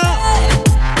Aguilera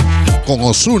con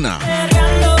Ozuna.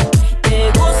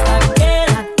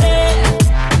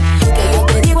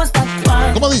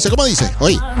 ¿Cómo dice?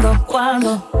 Oye.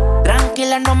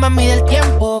 Tranquila, no me mide el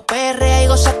tiempo. Perrea y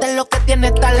gózate lo que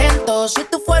tienes talento. Si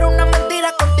tú fueras una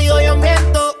mentira, contigo yo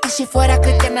miento. Y si fuera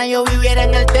cristiana, yo viviera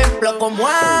en el templo. ¿Cómo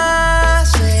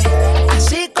hace?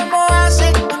 Así como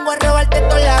hace. Vengo a robarte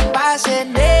todas las bases,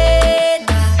 nena.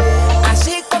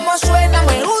 Así como suena,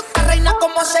 me gusta, reina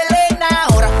como Selena.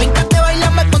 Ahora fíjate,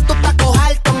 bailame con tus tacos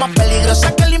altos. Más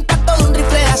peligrosa que el impacto de un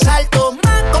rifle de asalto.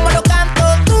 Más como lo canto,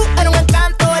 tú eres un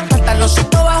encanto. El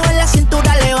pantaloncito bajo en la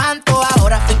cintura levanto.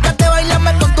 Ahora fíjate,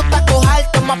 bailame con tus tacos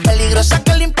altos. Más peligrosa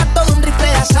que el impacto de un rifle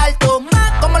de asalto.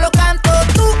 Más como lo canto,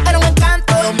 tú eres un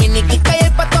encanto. Dominiquita y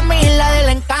el pato a mi isla del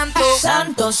encanto.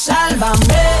 Santo,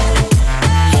 sálvame,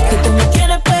 que tú me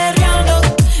tienes perreando.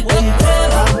 Ven,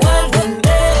 prueba, muérdeme,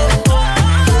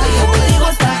 que yo te digo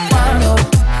hasta cuándo.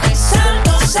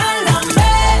 Santo,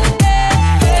 sálvame,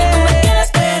 que tú me tienes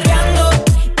perreando.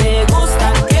 Te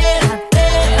gusta, quédate,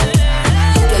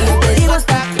 que yo te digo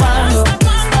hasta cuándo.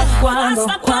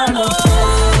 Hasta cuándo.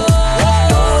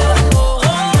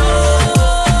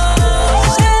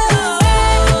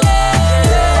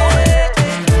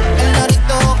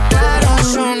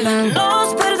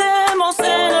 Nos perdemos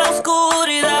en la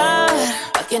oscuridad,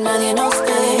 pa' que nadie nos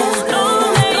vea. No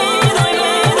me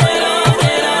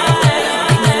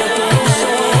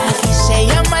Quise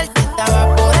llamarte,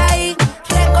 estaba por ahí.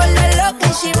 Recordar lo que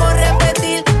hicimos,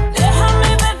 repetir. Déjame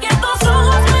ver que tus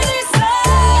ojos me dicen.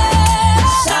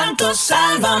 Santo,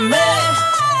 sálvame,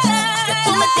 que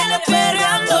tú me tienes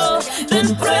perreando.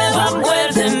 Ven, prueba,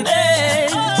 muérdeme,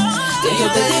 que yo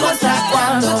te digo hasta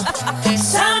cuándo.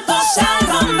 Santo,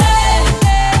 sálvame,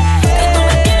 que tú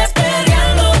me tienes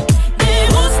perreando. Me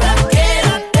gusta,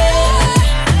 quédate,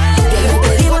 que yo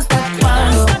te digo hasta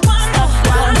cuándo.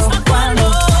 Hasta cuándo.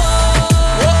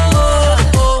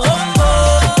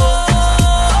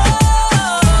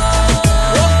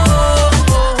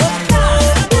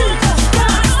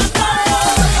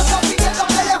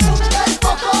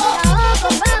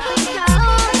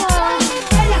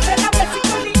 Ella se la besó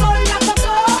conmigo y la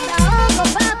tocó.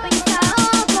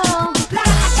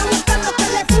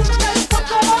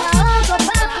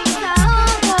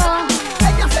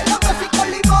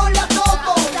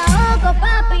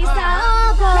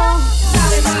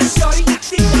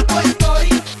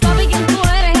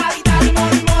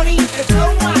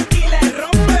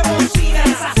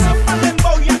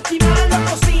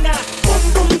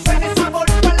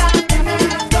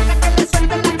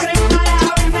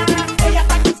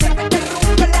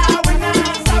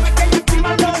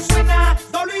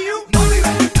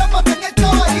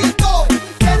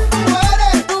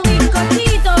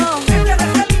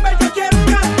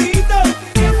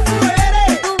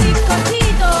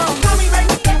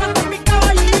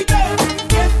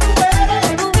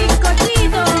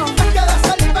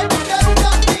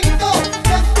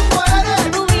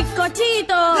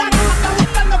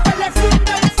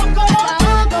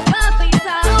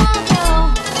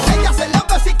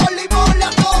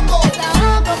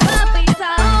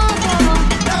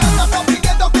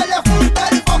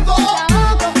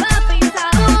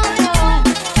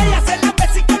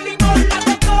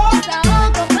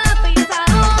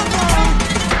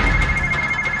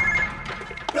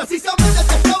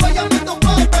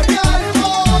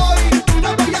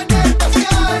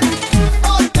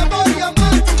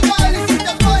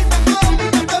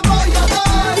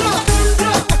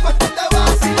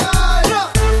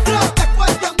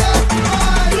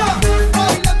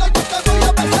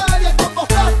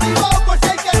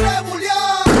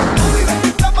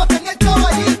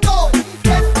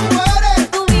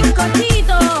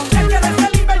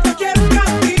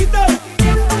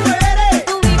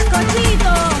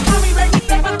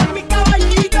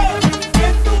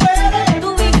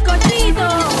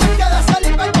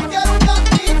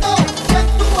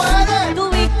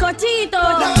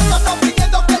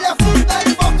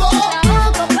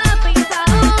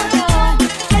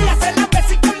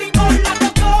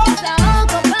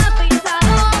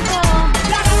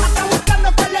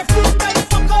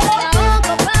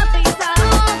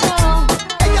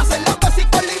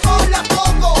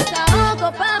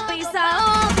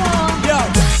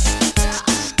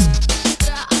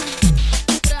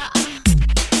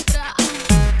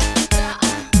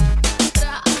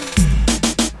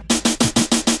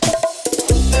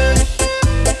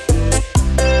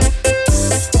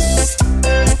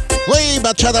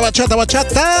 bachata, bachata,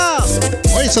 bachata.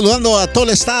 Hoy saludando a todo el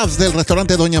staff del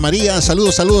restaurante Doña María.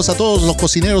 Saludos, saludos a todos los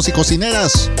cocineros y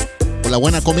cocineras. Por la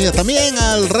buena comida también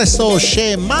al resto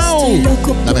Shemau.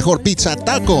 La mejor pizza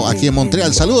taco aquí en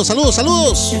Montreal. Saludos, saludos,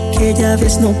 saludos. Aquella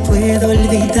vez no puedo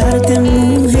olvidarte,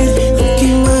 mujer. Aunque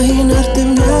imaginarte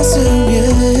me hace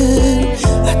bien.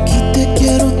 Aquí te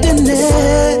quiero tener.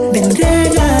 Ven,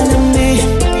 regálame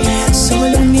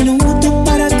solo un minuto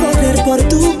para correr por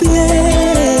tu piel.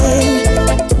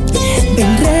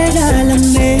 Ven,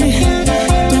 regálame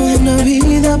toda una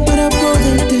vida para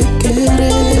poderte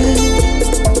querer.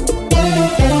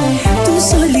 Tú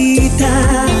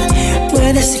solita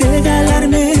puedes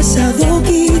regalarme esa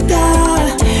boquita,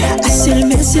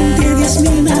 hacerme sentir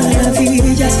 10,000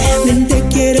 maravillas. Ven, te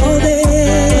quiero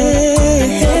ver.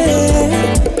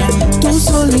 Tú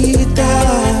solita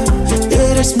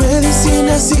eres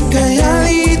medicina así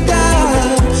calladita,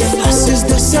 haces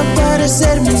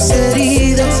desaparecer mis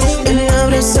heridas. Ven,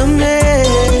 abrázame,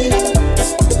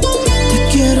 te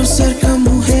quiero cerca,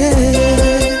 mujer.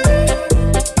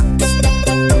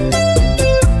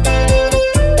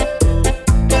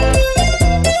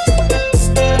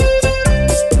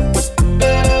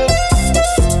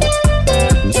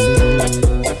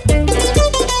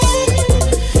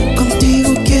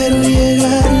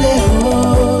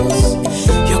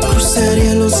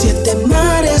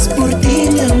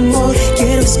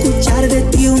 Escuchar de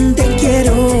ti un te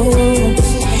quiero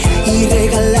y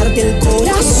regalarte el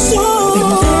corazón. Ven,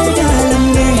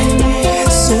 regálame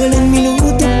solo un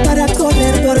minuto para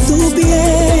correr por tu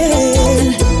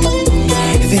piel.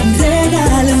 Ven,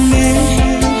 regálame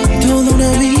toda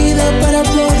una vida para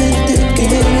poderte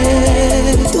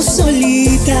querer. Tú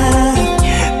solita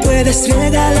puedes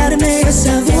regalarme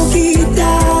esa boquita,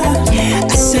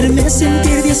 hacerme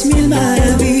sentir 10,000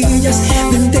 maravillas.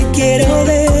 Ven, te quiero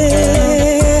ver.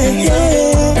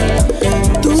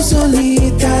 Tú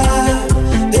solita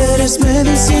eres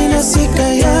medicina así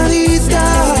calladita,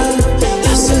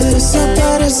 hace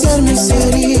desaparecer mis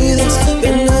heridas.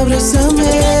 Ven, abrázame,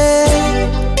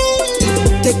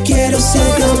 te quiero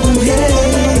cerca, mujer.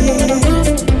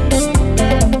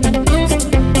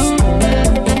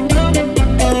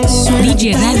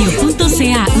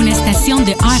 DJRadio.ca, una estación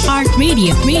de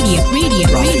iHeartRadio.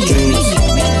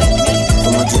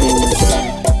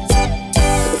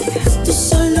 Tú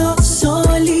solo,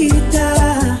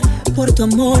 solita, por tu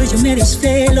amor yo me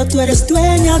desvelo. Tú eres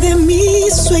dueña de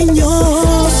mis sueños.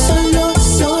 Solo,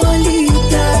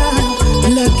 solita,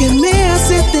 la que me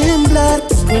hace temblar,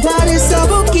 probar esa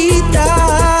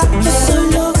boquita. Tú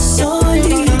solo,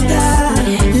 solita,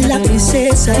 la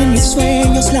princesa de mis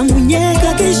sueños, la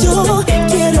muñeca que yo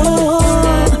quiero.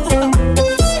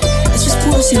 Eso es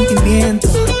puro sentimiento.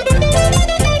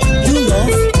 You love.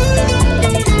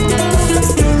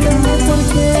 Explícame por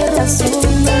qué razón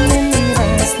no me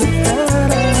miras la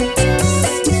cara.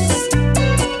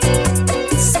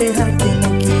 ¿Será que no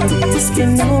quieres que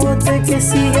note que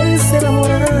sigues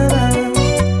enamorada?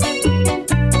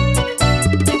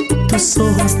 Tus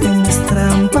ojos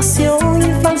demuestran pasión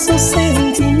y falsos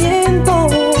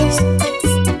sentimientos.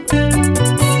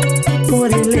 Por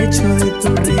el hecho de tu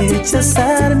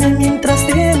rechazarme mientras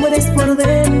te mueres por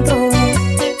dentro.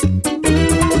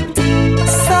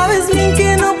 Sabes bien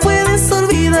que no puedes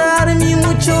olvidarme y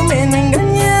mucho menos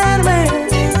engañarme.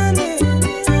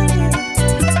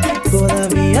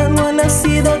 Todavía no ha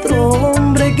nacido otro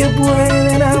hombre que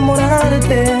pueda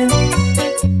enamorarte.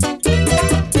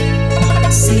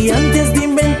 Si antes de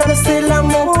inventarse el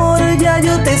amor ya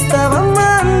yo te estaba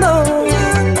amando,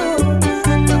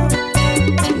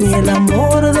 ni el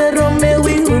amor de Romeo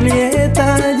y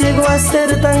Julieta llegó a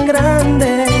ser tan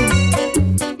grande.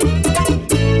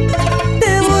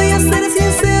 Te voy a ser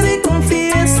sincero y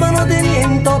confieso, no te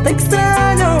miento, te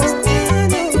extraño.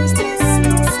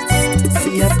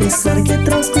 Y a pesar que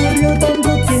transcurrió tanto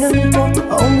tiempo,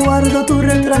 aún guardo tu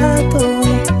retrato.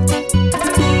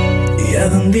 ¿Y a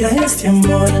dónde irá este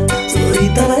amor?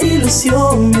 Todita la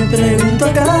ilusión, me pregunto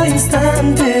a cada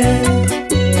instante.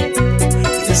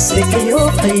 Yo sé que yo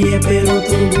fallé, pero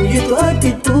tu orgullo y tu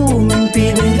actitud me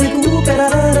impiden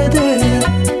recuperarte.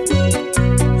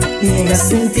 Niegas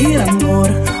sentir amor,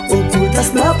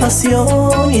 ocultas la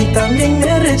pasión y también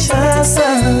me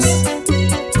rechazas.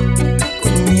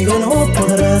 Conmigo no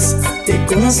podrás, te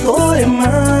conozco de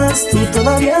más, tú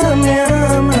todavía me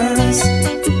amas.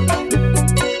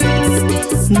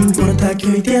 No importa que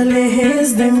hoy te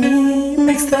alejes de mí,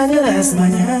 me extrañarás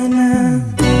mañana.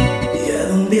 ¿Y a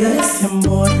dónde irá ese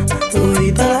amor?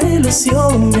 Todita la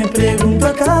ilusión, me pregunto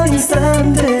a cada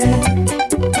instante.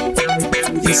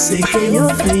 Yo sé que yo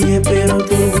fallé, pero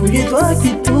tu orgullo y tu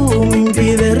actitud me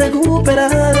pide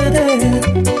recuperarte.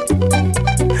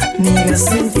 Niegas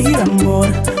sentir amor,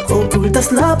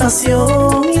 ocultas la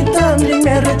pasión y también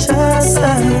me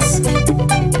rechazas.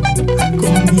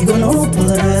 Conmigo no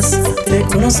podrás, te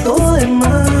conozco de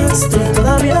más, tú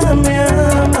todavía me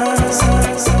amas.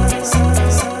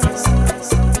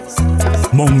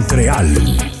 Montreal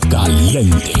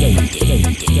caliente.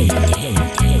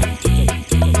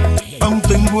 Aún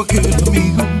tengo aquel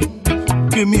amigo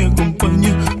que me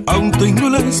acompaña, aún tengo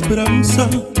la esperanza.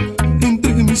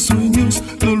 Entre mis sueños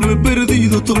no lo he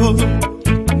perdido todo.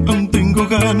 Aún tengo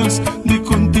ganas de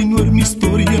continuar mi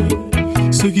historia,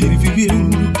 seguir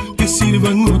viviendo, que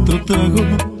sirvan otro trago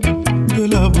de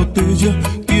la botella.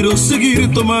 Quiero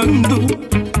seguir tomando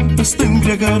hasta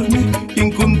embriagarme y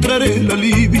encontrar el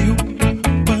alivio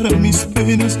para mis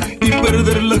penas y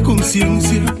perder la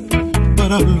conciencia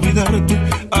para olvidarte.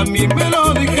 A mí me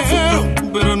lo dijeron,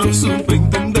 pero no supe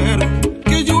entender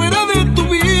que yo era de tu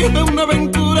vida una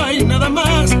aventura y nada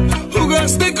más.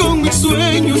 Jugaste con mis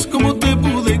sueños, ¿cómo te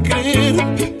pude creer?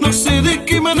 No sé de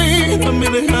qué manera me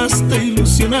dejaste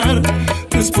ilusionar.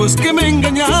 Después que me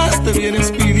engañaste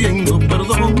vienes pidiendo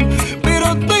perdón,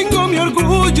 pero tengo mi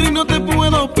orgullo y no te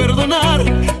puedo perdonar.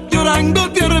 Llorando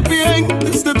te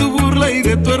arrepientes de tu burla y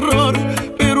de tu error,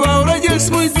 pero ahora ya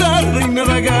es muy tarde y me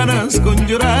da ganas con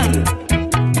llorar.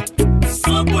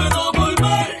 No puedo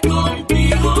volver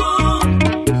contigo,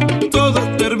 todo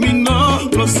terminó,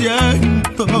 lo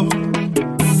siento. No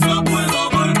puedo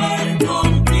volver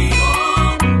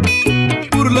contigo,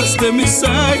 burlaste mis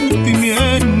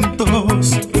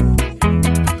sentimientos.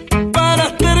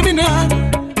 Para terminar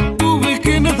tuve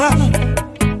que nadar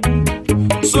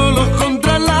solo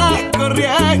contra la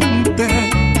corriente.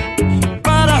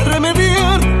 Para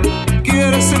remediar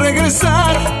quieres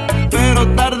regresar, pero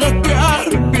tarde te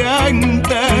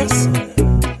arrepientes.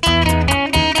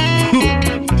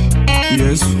 Y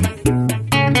eso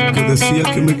que decía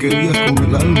que me querías con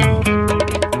el alma,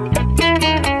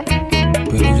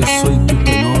 pero yo soy tu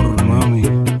tenor, mami.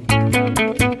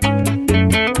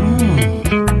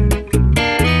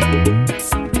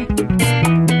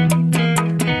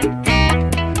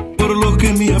 Por lo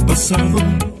que me ha pasado,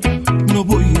 no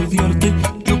voy a odiarte.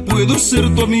 Yo puedo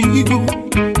ser tu amigo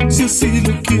si así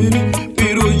lo quieres,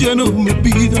 pero ya no me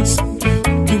pidas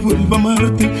que vuelva a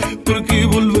amarte, porque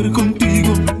volver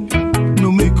contigo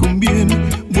no me conviene.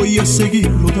 Voy a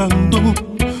seguir rodando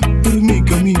por mi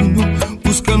camino,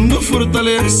 buscando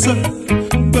fortaleza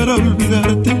para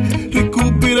olvidarte,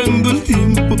 recuperando el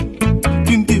tiempo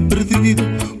que en ti he perdido,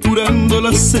 curando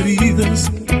las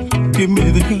heridas que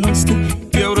me dejaste.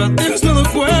 Y ahora te has dado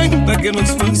cuenta que no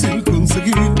es fácil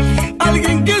conseguir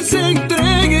alguien que se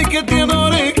entregue y que te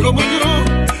adore como yo,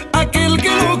 aquel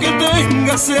que lo que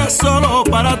tenga sea solo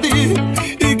para ti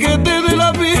y que te dé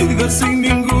la vida sin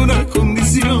ninguna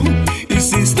condición.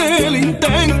 Hiciste el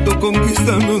intento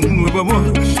conquistando un nuevo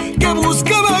amor que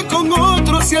buscaba con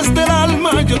otros y hasta el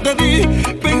alma yo te di.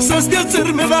 Pensaste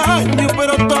hacerme daño,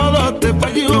 pero todo te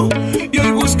falló y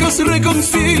hoy buscas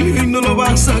reconcilio y no lo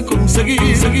vas a conseguir.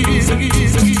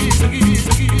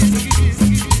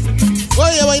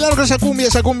 Oye, a bailar con esa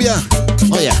cumbia.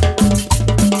 Oye,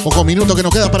 poco minuto que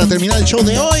nos queda para terminar el show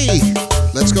de hoy.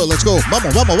 Let's go.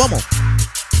 Vamos.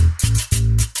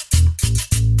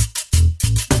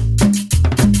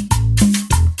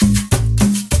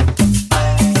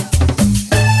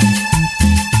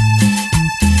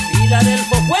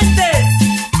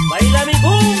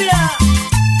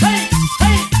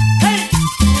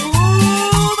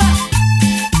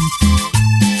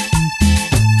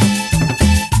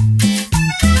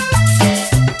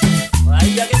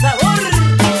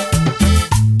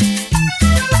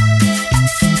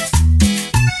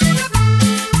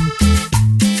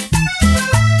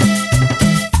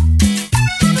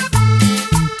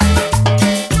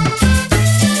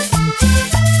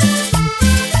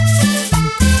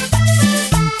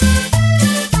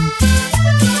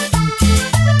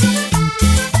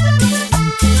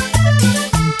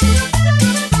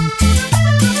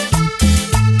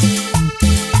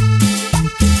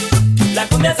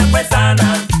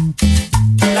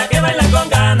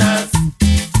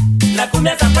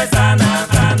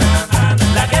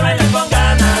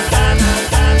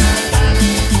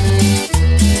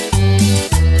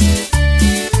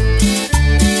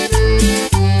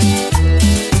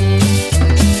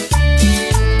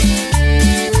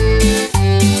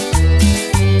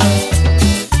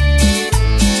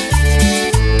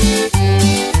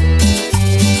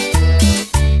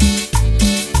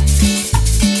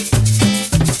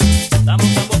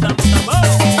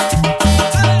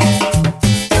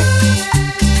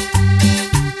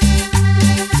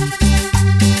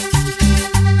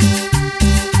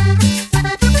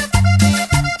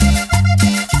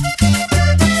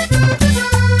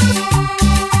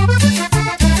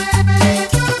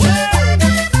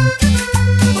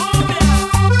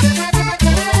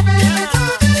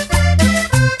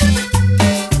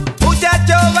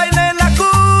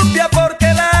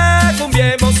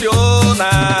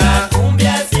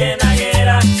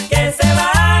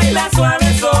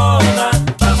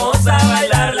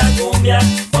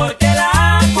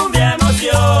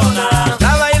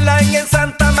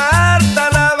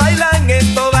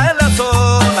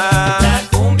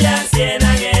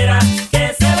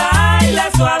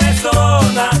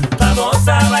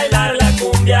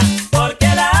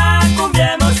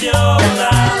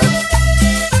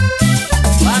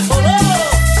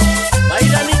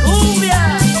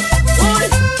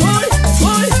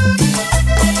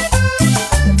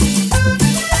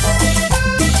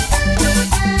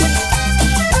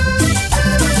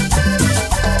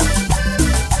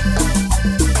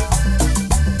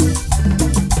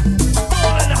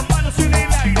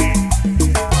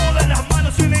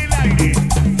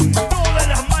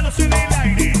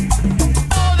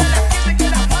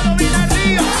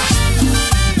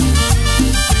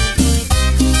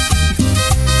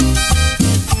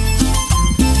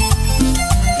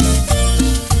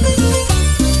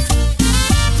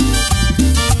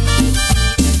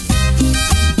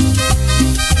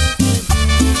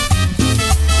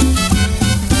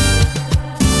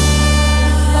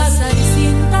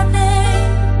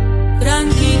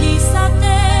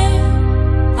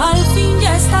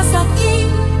 estás aquí,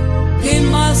 ¿qué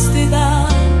más te da?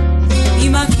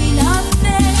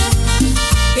 Imagínate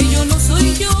que yo no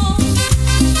soy yo,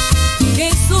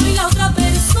 que soy la otra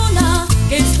persona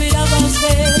que esperabas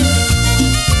ver,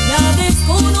 la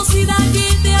desconocida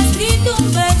que te ha escrito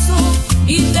un verso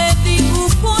y te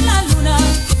dibujó la luna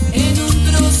en un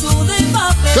trozo de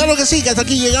papel. Claro que sí, que hasta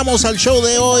aquí llegamos al show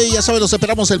de hoy. Ya saben, los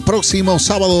esperamos el próximo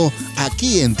sábado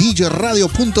aquí en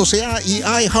djradio.ca y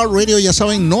iHeartRadio. Ya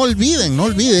saben, no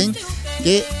olviden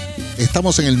que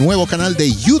estamos en el nuevo canal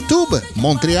de YouTube,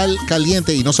 Montreal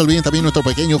Caliente. Y no se olviden también nuestro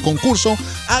pequeño concurso.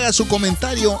 Haga su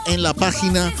comentario en la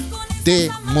página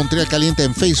de Montreal Caliente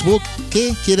en Facebook.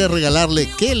 ¿Qué quiere regalarle?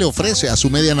 ¿Qué le ofrece a su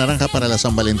media naranja para la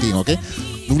San Valentín? ¿Ok?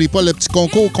 N'oubliez pas le petit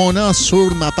concours qu'on a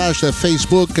sur ma page de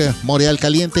Facebook, Montréal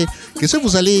Caliente. Que si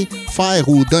vous allez faire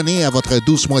ou donner à votre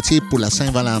douce moitié pour la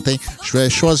Saint-Valentin, je vais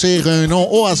choisir un nom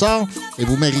au hasard et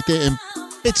vous méritez un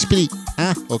petit prix.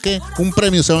 ¿Ah? ¿Ok? Un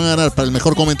premio se van a ganar para el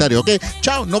mejor comentario. ¿Ok?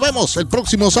 Chao, nos vemos el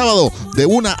próximo sábado de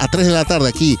 1 a 3 de la tarde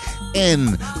aquí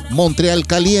en Montreal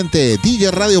Caliente,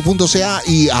 djradio.ca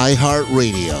y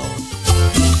iHeartRadio.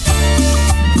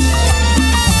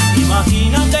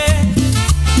 Imagínate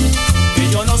que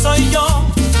yo no soy yo,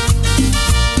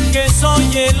 que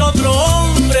soy el otro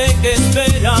hombre que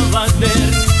esperabas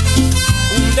ver,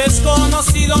 un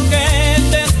desconocido que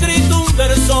te ha escrito un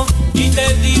verso y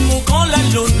te dibujó la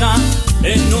luna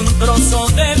en un trozo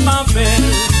de papel,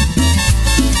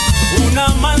 un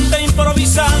amante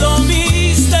improvisado,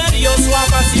 misterioso,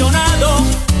 apasionado,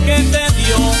 que te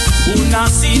dio una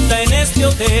cita en este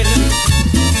hotel.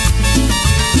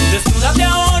 Desnúdate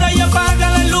ahora y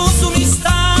apaga la luz un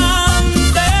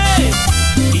instante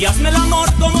y hazme el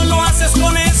amor como lo haces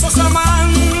con esos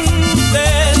amantes.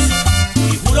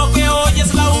 Y juro que hoy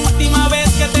es la última vez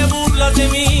que te burlas de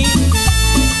mí,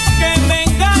 que me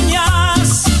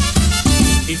engañas.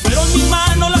 Y fueron mis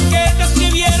manos las que te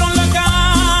escribieron la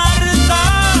carta,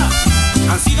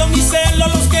 han sido mis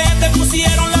celos los que te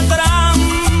pusieron la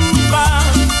trampa.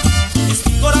 Es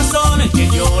mi corazón el que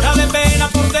llora de pena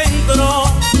por dentro,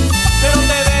 pero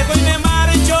te dejo y me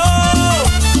marcho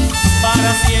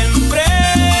para siempre.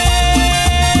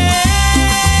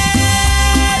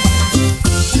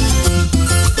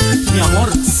 Mi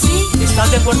amor, ¿sí?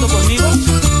 ¿Estás de acuerdo conmigo?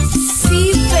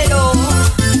 Sí, pero...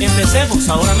 Empecemos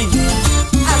ahora mismo.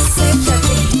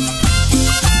 Acéptate.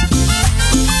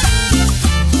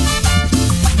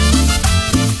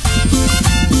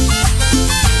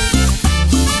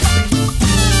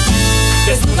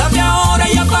 Desnúdate ahora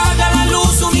y apaga la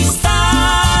luz un instante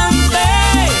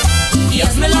y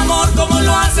hazme el amor como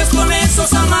lo haces con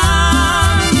esos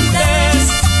amantes.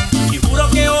 Y juro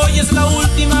que hoy es la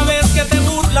última vez que te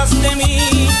burlas de mí,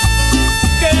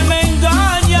 que me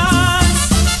engañas.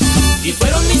 Y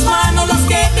fueron mis manos las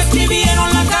que te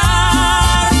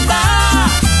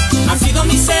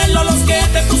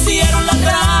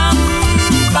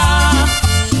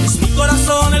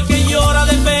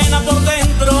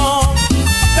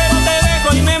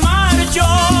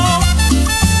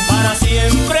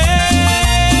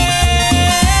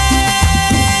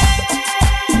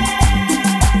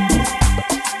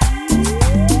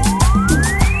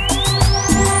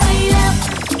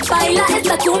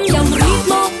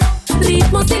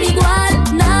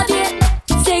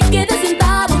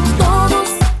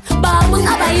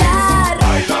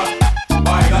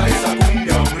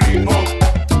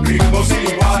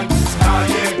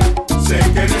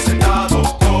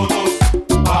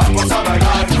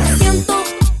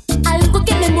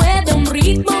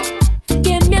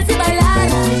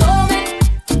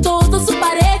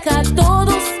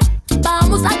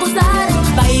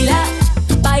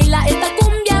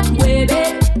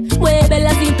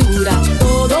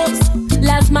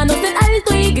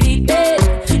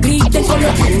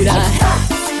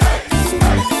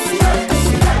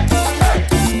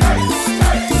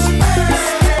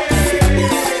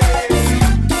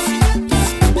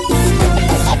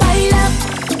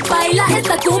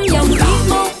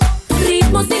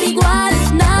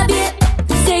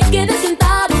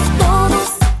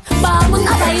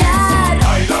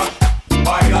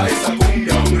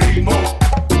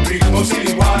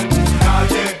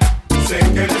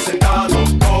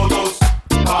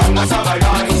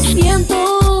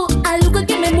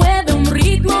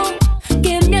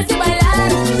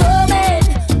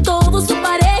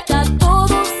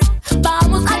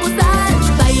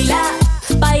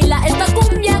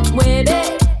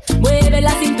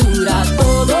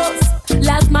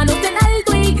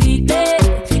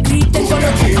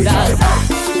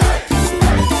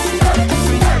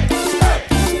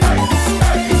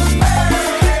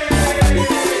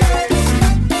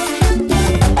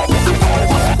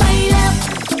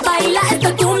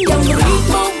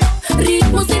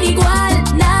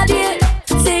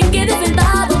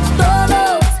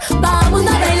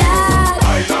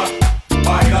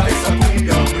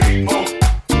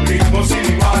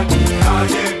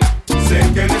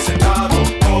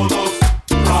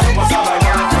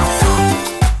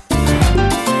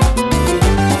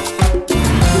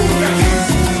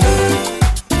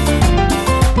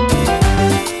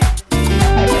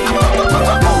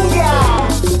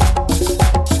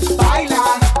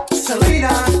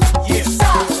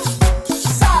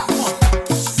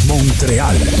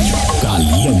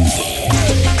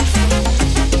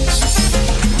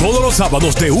Los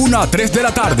sábados de 1 a 3 de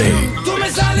la tarde. Tú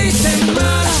me saliste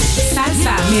mala.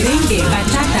 Salsa, merengue,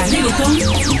 bachata, reggaetón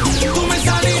Tú me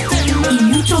saliste mala. y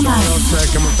mucho más.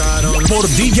 Por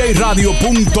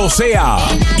DJRadio.ca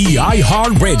y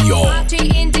iHeartRadio.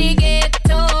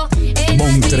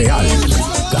 Montreal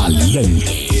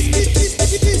Caliente.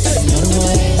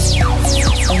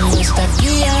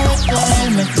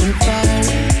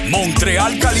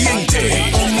 Montreal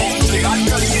Caliente. Montreal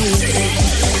Caliente.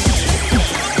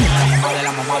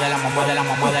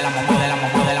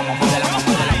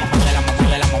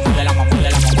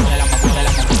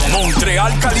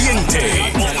 Montreal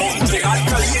Caliente. Montreal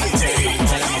Caliente.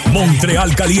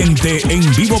 Montreal Caliente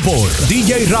en vivo por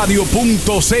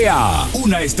DJRadio.ca,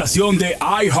 una estación de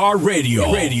iHeartRadio.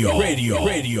 Radio.